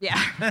 Yeah.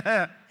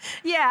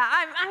 Yeah.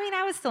 I mean,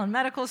 I was still in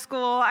medical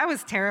school. I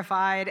was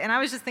terrified. And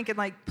I was just thinking,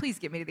 like, please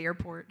get me to the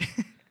airport.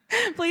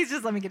 Please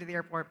just let me get to the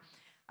airport.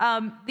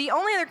 The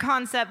only other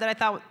concept that I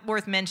thought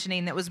worth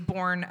mentioning that was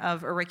born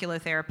of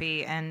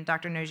auriculotherapy and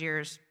Dr.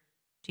 Nozier's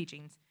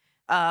teachings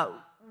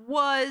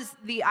was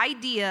the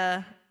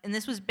idea, and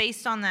this was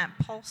based on that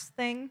pulse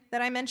thing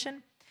that I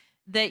mentioned,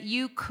 that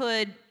you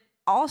could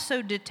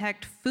also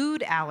detect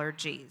food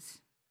allergies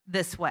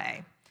this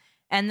way.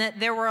 And that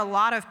there were a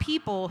lot of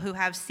people who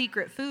have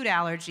secret food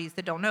allergies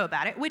that don't know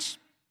about it, which,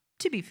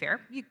 to be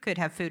fair, you could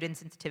have food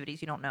insensitivities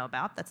you don't know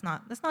about. That's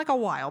not like a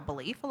wild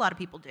belief. A lot of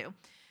people do.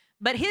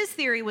 But his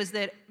theory was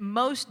that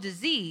most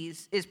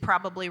disease is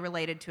probably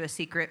related to a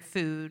secret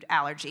food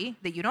allergy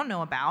that you don't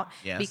know about.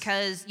 Yes.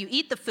 Because you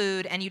eat the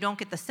food and you don't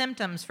get the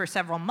symptoms for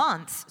several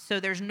months, so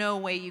there's no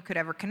way you could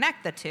ever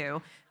connect the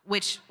two,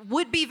 which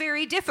would be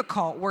very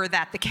difficult were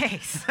that the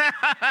case.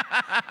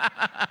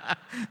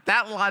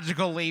 That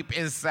logical leap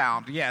is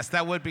sound. Yes,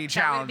 that would be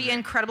challenging. That would be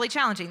incredibly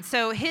challenging.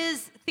 So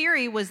his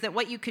theory was that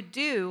what you could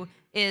do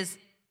is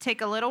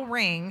take a little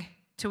ring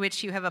to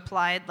which you have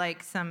applied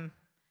like some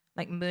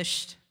like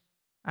mushed,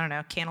 I don't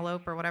know,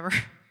 cantaloupe or whatever,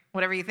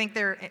 whatever you think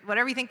they're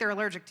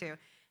allergic to,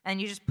 and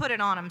you just put it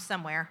on them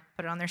somewhere,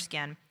 put it on their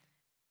skin,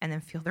 and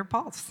then feel their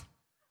pulse.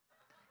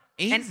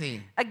 Easy.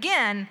 And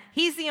again,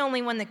 he's the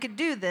only one that could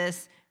do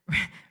this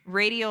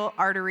radial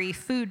artery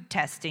food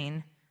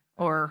testing,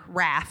 or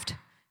RAFT.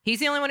 He's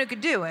the only one who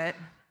could do it,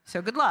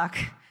 so good luck.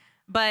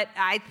 But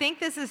I think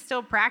this is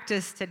still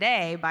practiced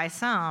today by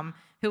some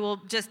who will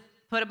just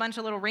put a bunch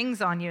of little rings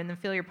on you and then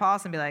feel your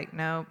pulse and be like,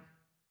 no.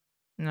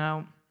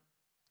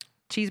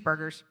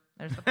 Cheeseburgers.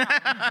 There's the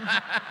problem.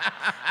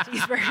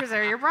 Cheeseburgers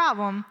are your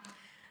problem.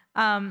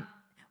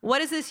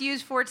 What is this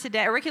used for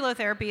today?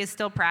 Auriculotherapy is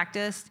still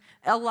practiced.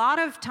 A lot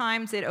of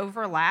times it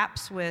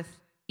overlaps with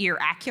ear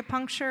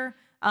acupuncture,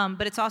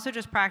 but it's also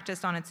just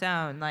practiced on its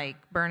own, like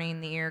burning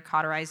the ear,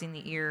 cauterizing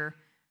the ear,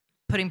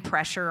 putting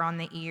pressure on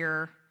the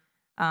ear,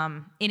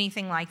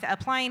 anything like that.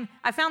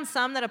 I found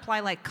some that apply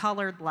like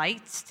colored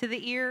lights to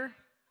the ear.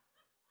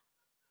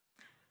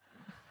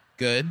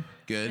 Good.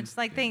 It's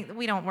like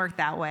we don't work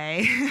that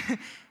way.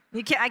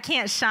 I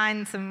can't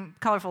shine some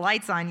colorful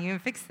lights on you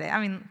and fix it.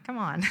 I mean, come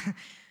on.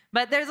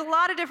 But there's a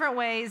lot of different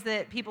ways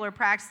that people are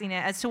practicing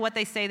it as to what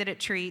they say that it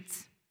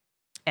treats.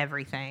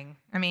 Everything.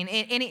 I mean,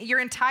 your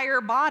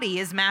entire body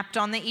is mapped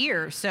on the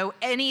ear, so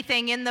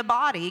anything in the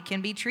body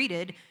can be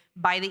treated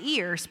by the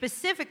ear.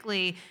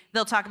 Specifically,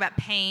 they'll talk about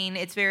pain.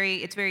 It's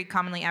very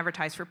commonly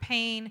advertised for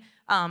pain.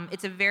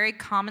 It's a very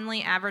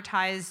commonly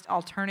advertised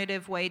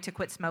alternative way to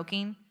quit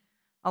smoking.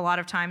 A lot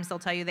of times they'll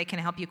tell you they can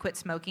help you quit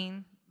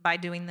smoking by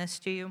doing this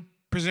to you.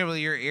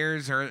 Presumably your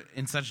ears are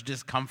in such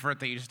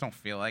discomfort that you just don't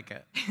feel like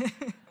it.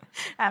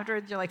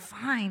 Afterwards, you're like,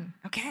 fine,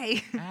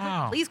 okay.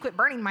 Ow. Please quit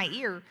burning my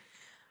ear.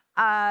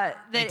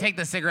 They take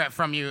the cigarette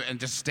from you and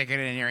just stick it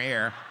in your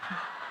ear.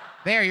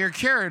 There, you're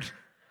cured.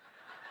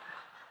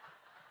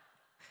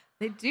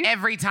 They do.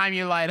 Every time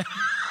you light up.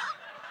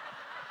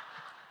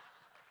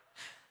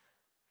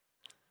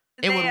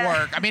 It would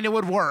work. I mean, it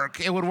would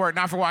work. It would work.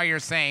 Not for what you're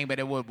saying, but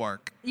it would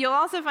work. You'll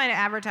also find it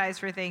advertised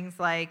for things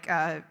like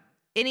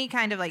any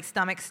kind of like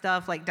stomach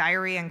stuff, like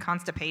diarrhea and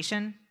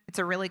constipation. It's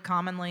a really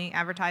commonly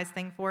advertised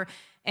thing for.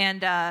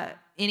 And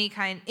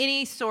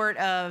any sort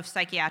of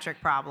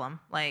psychiatric problem,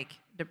 like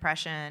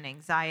depression,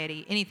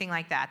 anxiety, anything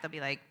like that. They'll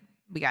be like,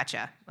 we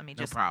gotcha. Let me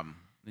just... No problem.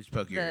 Let's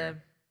poke your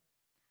ear.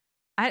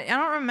 I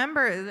don't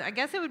remember. I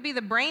guess it would be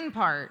the brain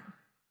part.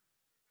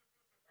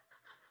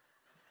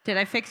 Did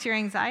I fix your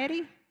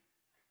anxiety?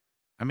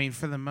 I mean,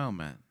 for the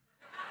moment.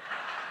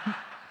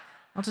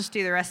 I'll just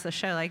do the rest of the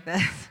show like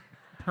this.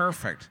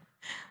 Perfect.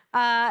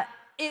 It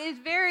is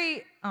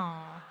very.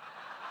 Oh.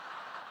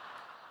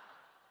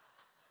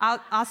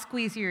 I'll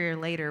squeeze your ear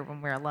later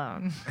when we're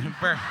alone.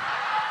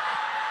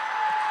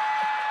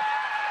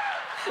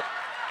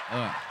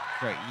 Oh,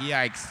 great.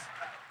 Yikes.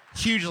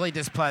 Hugely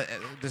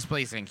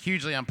displeasing.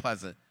 Hugely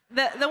unpleasant.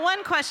 The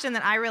one question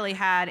that I really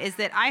had is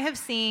that I have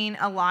seen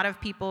a lot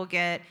of people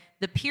get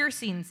the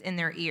piercings in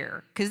their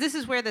ear, because this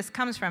is where this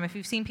comes from. If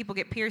you've seen people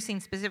get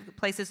piercings specific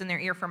places in their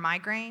ear for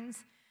migraines,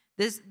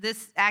 this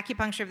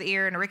acupuncture of the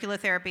ear and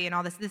auriculotherapy and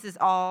all this is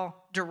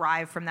all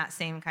derived from that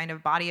same kind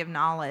of body of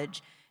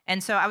knowledge.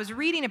 And so I was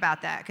reading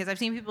about that because I've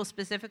seen people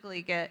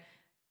specifically get,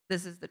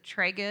 this is the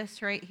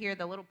tragus right here,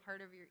 the little part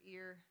of your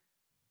ear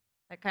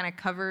that kind of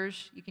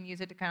covers, you can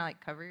use it to kind of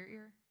like cover your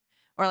ear.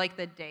 Or like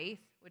the daith,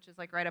 which is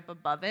like right up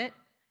above it.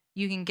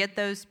 You can get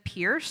those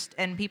pierced,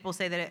 and people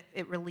say that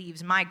it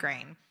relieves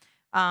migraine.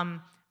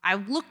 I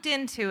looked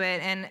into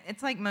it, and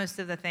it's like most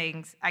of the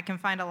things. I can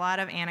find a lot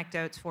of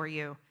anecdotes for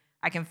you.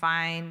 I can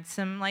find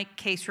some like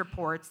case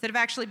reports that have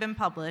actually been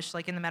published,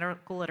 like in the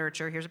medical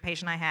literature. Here's a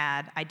patient I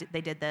had.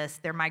 They did this.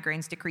 Their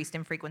migraines decreased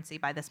in frequency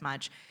by this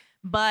much.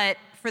 But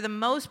for the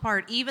most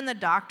part, even the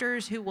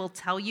doctors who will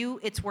tell you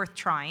it's worth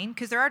trying,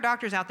 because there are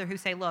doctors out there who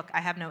say, look,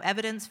 I have no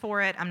evidence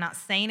for it. I'm not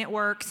saying it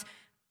works,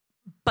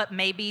 but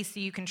maybe so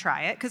you can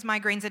try it, because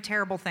migraine's a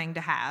terrible thing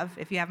to have.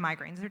 If you have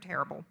migraines, they're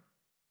terrible.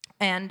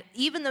 And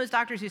even those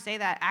doctors who say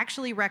that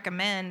actually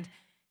recommend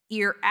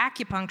ear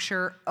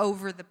acupuncture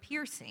over the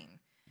piercing.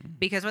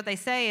 Because what they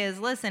say is,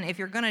 listen, if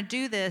you're going to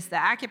do this, the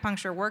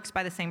acupuncture works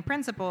by the same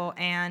principle,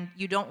 and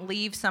you don't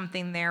leave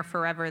something there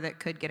forever that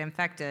could get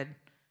infected.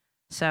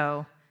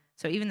 So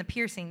even the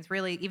piercings,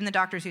 really, even the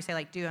doctors who say,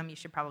 like, do them, you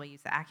should probably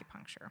use the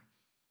acupuncture.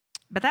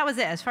 But that was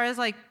it. As far as,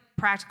 like,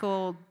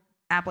 practical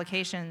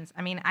applications,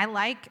 I mean,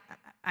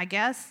 I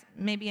guess,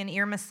 maybe an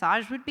ear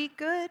massage would be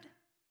good.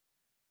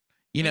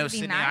 You know, Maybe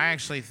Sydney, nice. I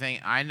actually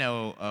think I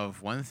know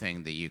of one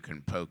thing that you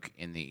can poke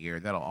in the ear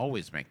that'll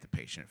always make the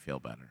patient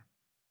feel better.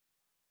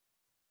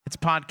 It's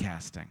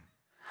podcasting.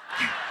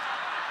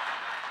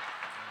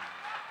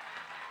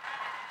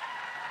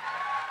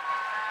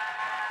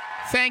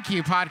 Thank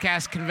you,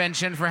 Podcast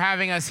Convention, for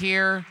having us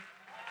here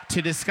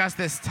to discuss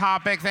this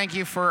topic. Thank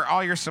you for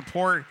all your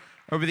support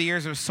over the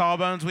years of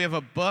Sawbones. We have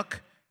a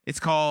book. It's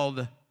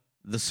called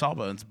The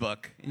Sawbones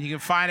Book, and you can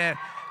find it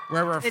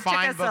wherever It took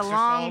fine us books a are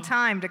long sold.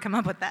 time to come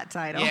up with that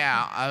title.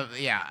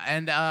 Yeah.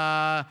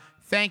 And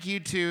thank you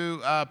to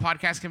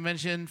Podcast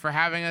Convention for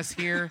having us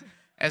here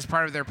as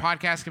part of their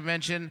podcast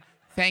convention.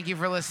 Thank you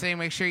for listening.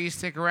 Make sure you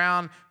stick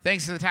around.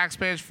 Thanks to the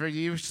taxpayers for the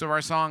use of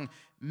our song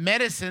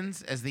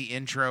Medicines as the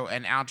intro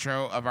and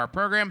outro of our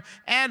program.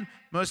 And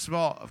most of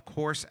all, of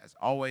course, as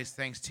always,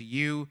 thanks to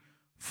you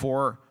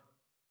for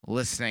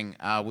listening.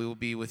 We will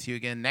be with you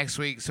again next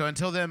week. So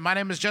until then, my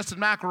name is Justin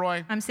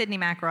McElroy. I'm Sydney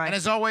McRoy. And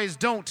as always,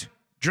 don't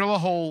drill a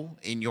hole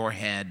in your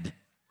head.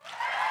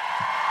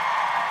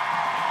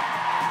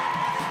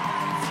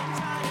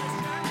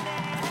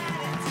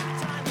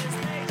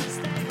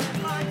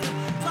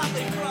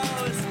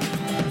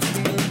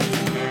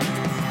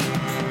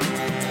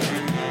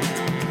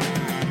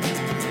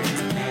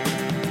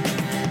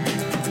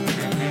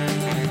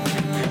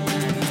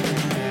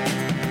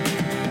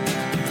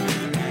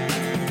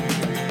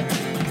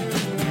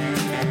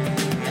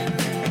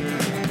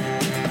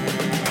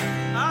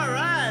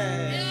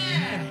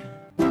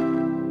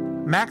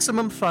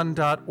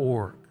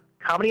 MaximumFun.org.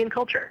 Comedy and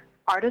culture.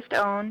 Artist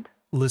owned.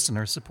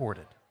 Listener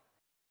supported.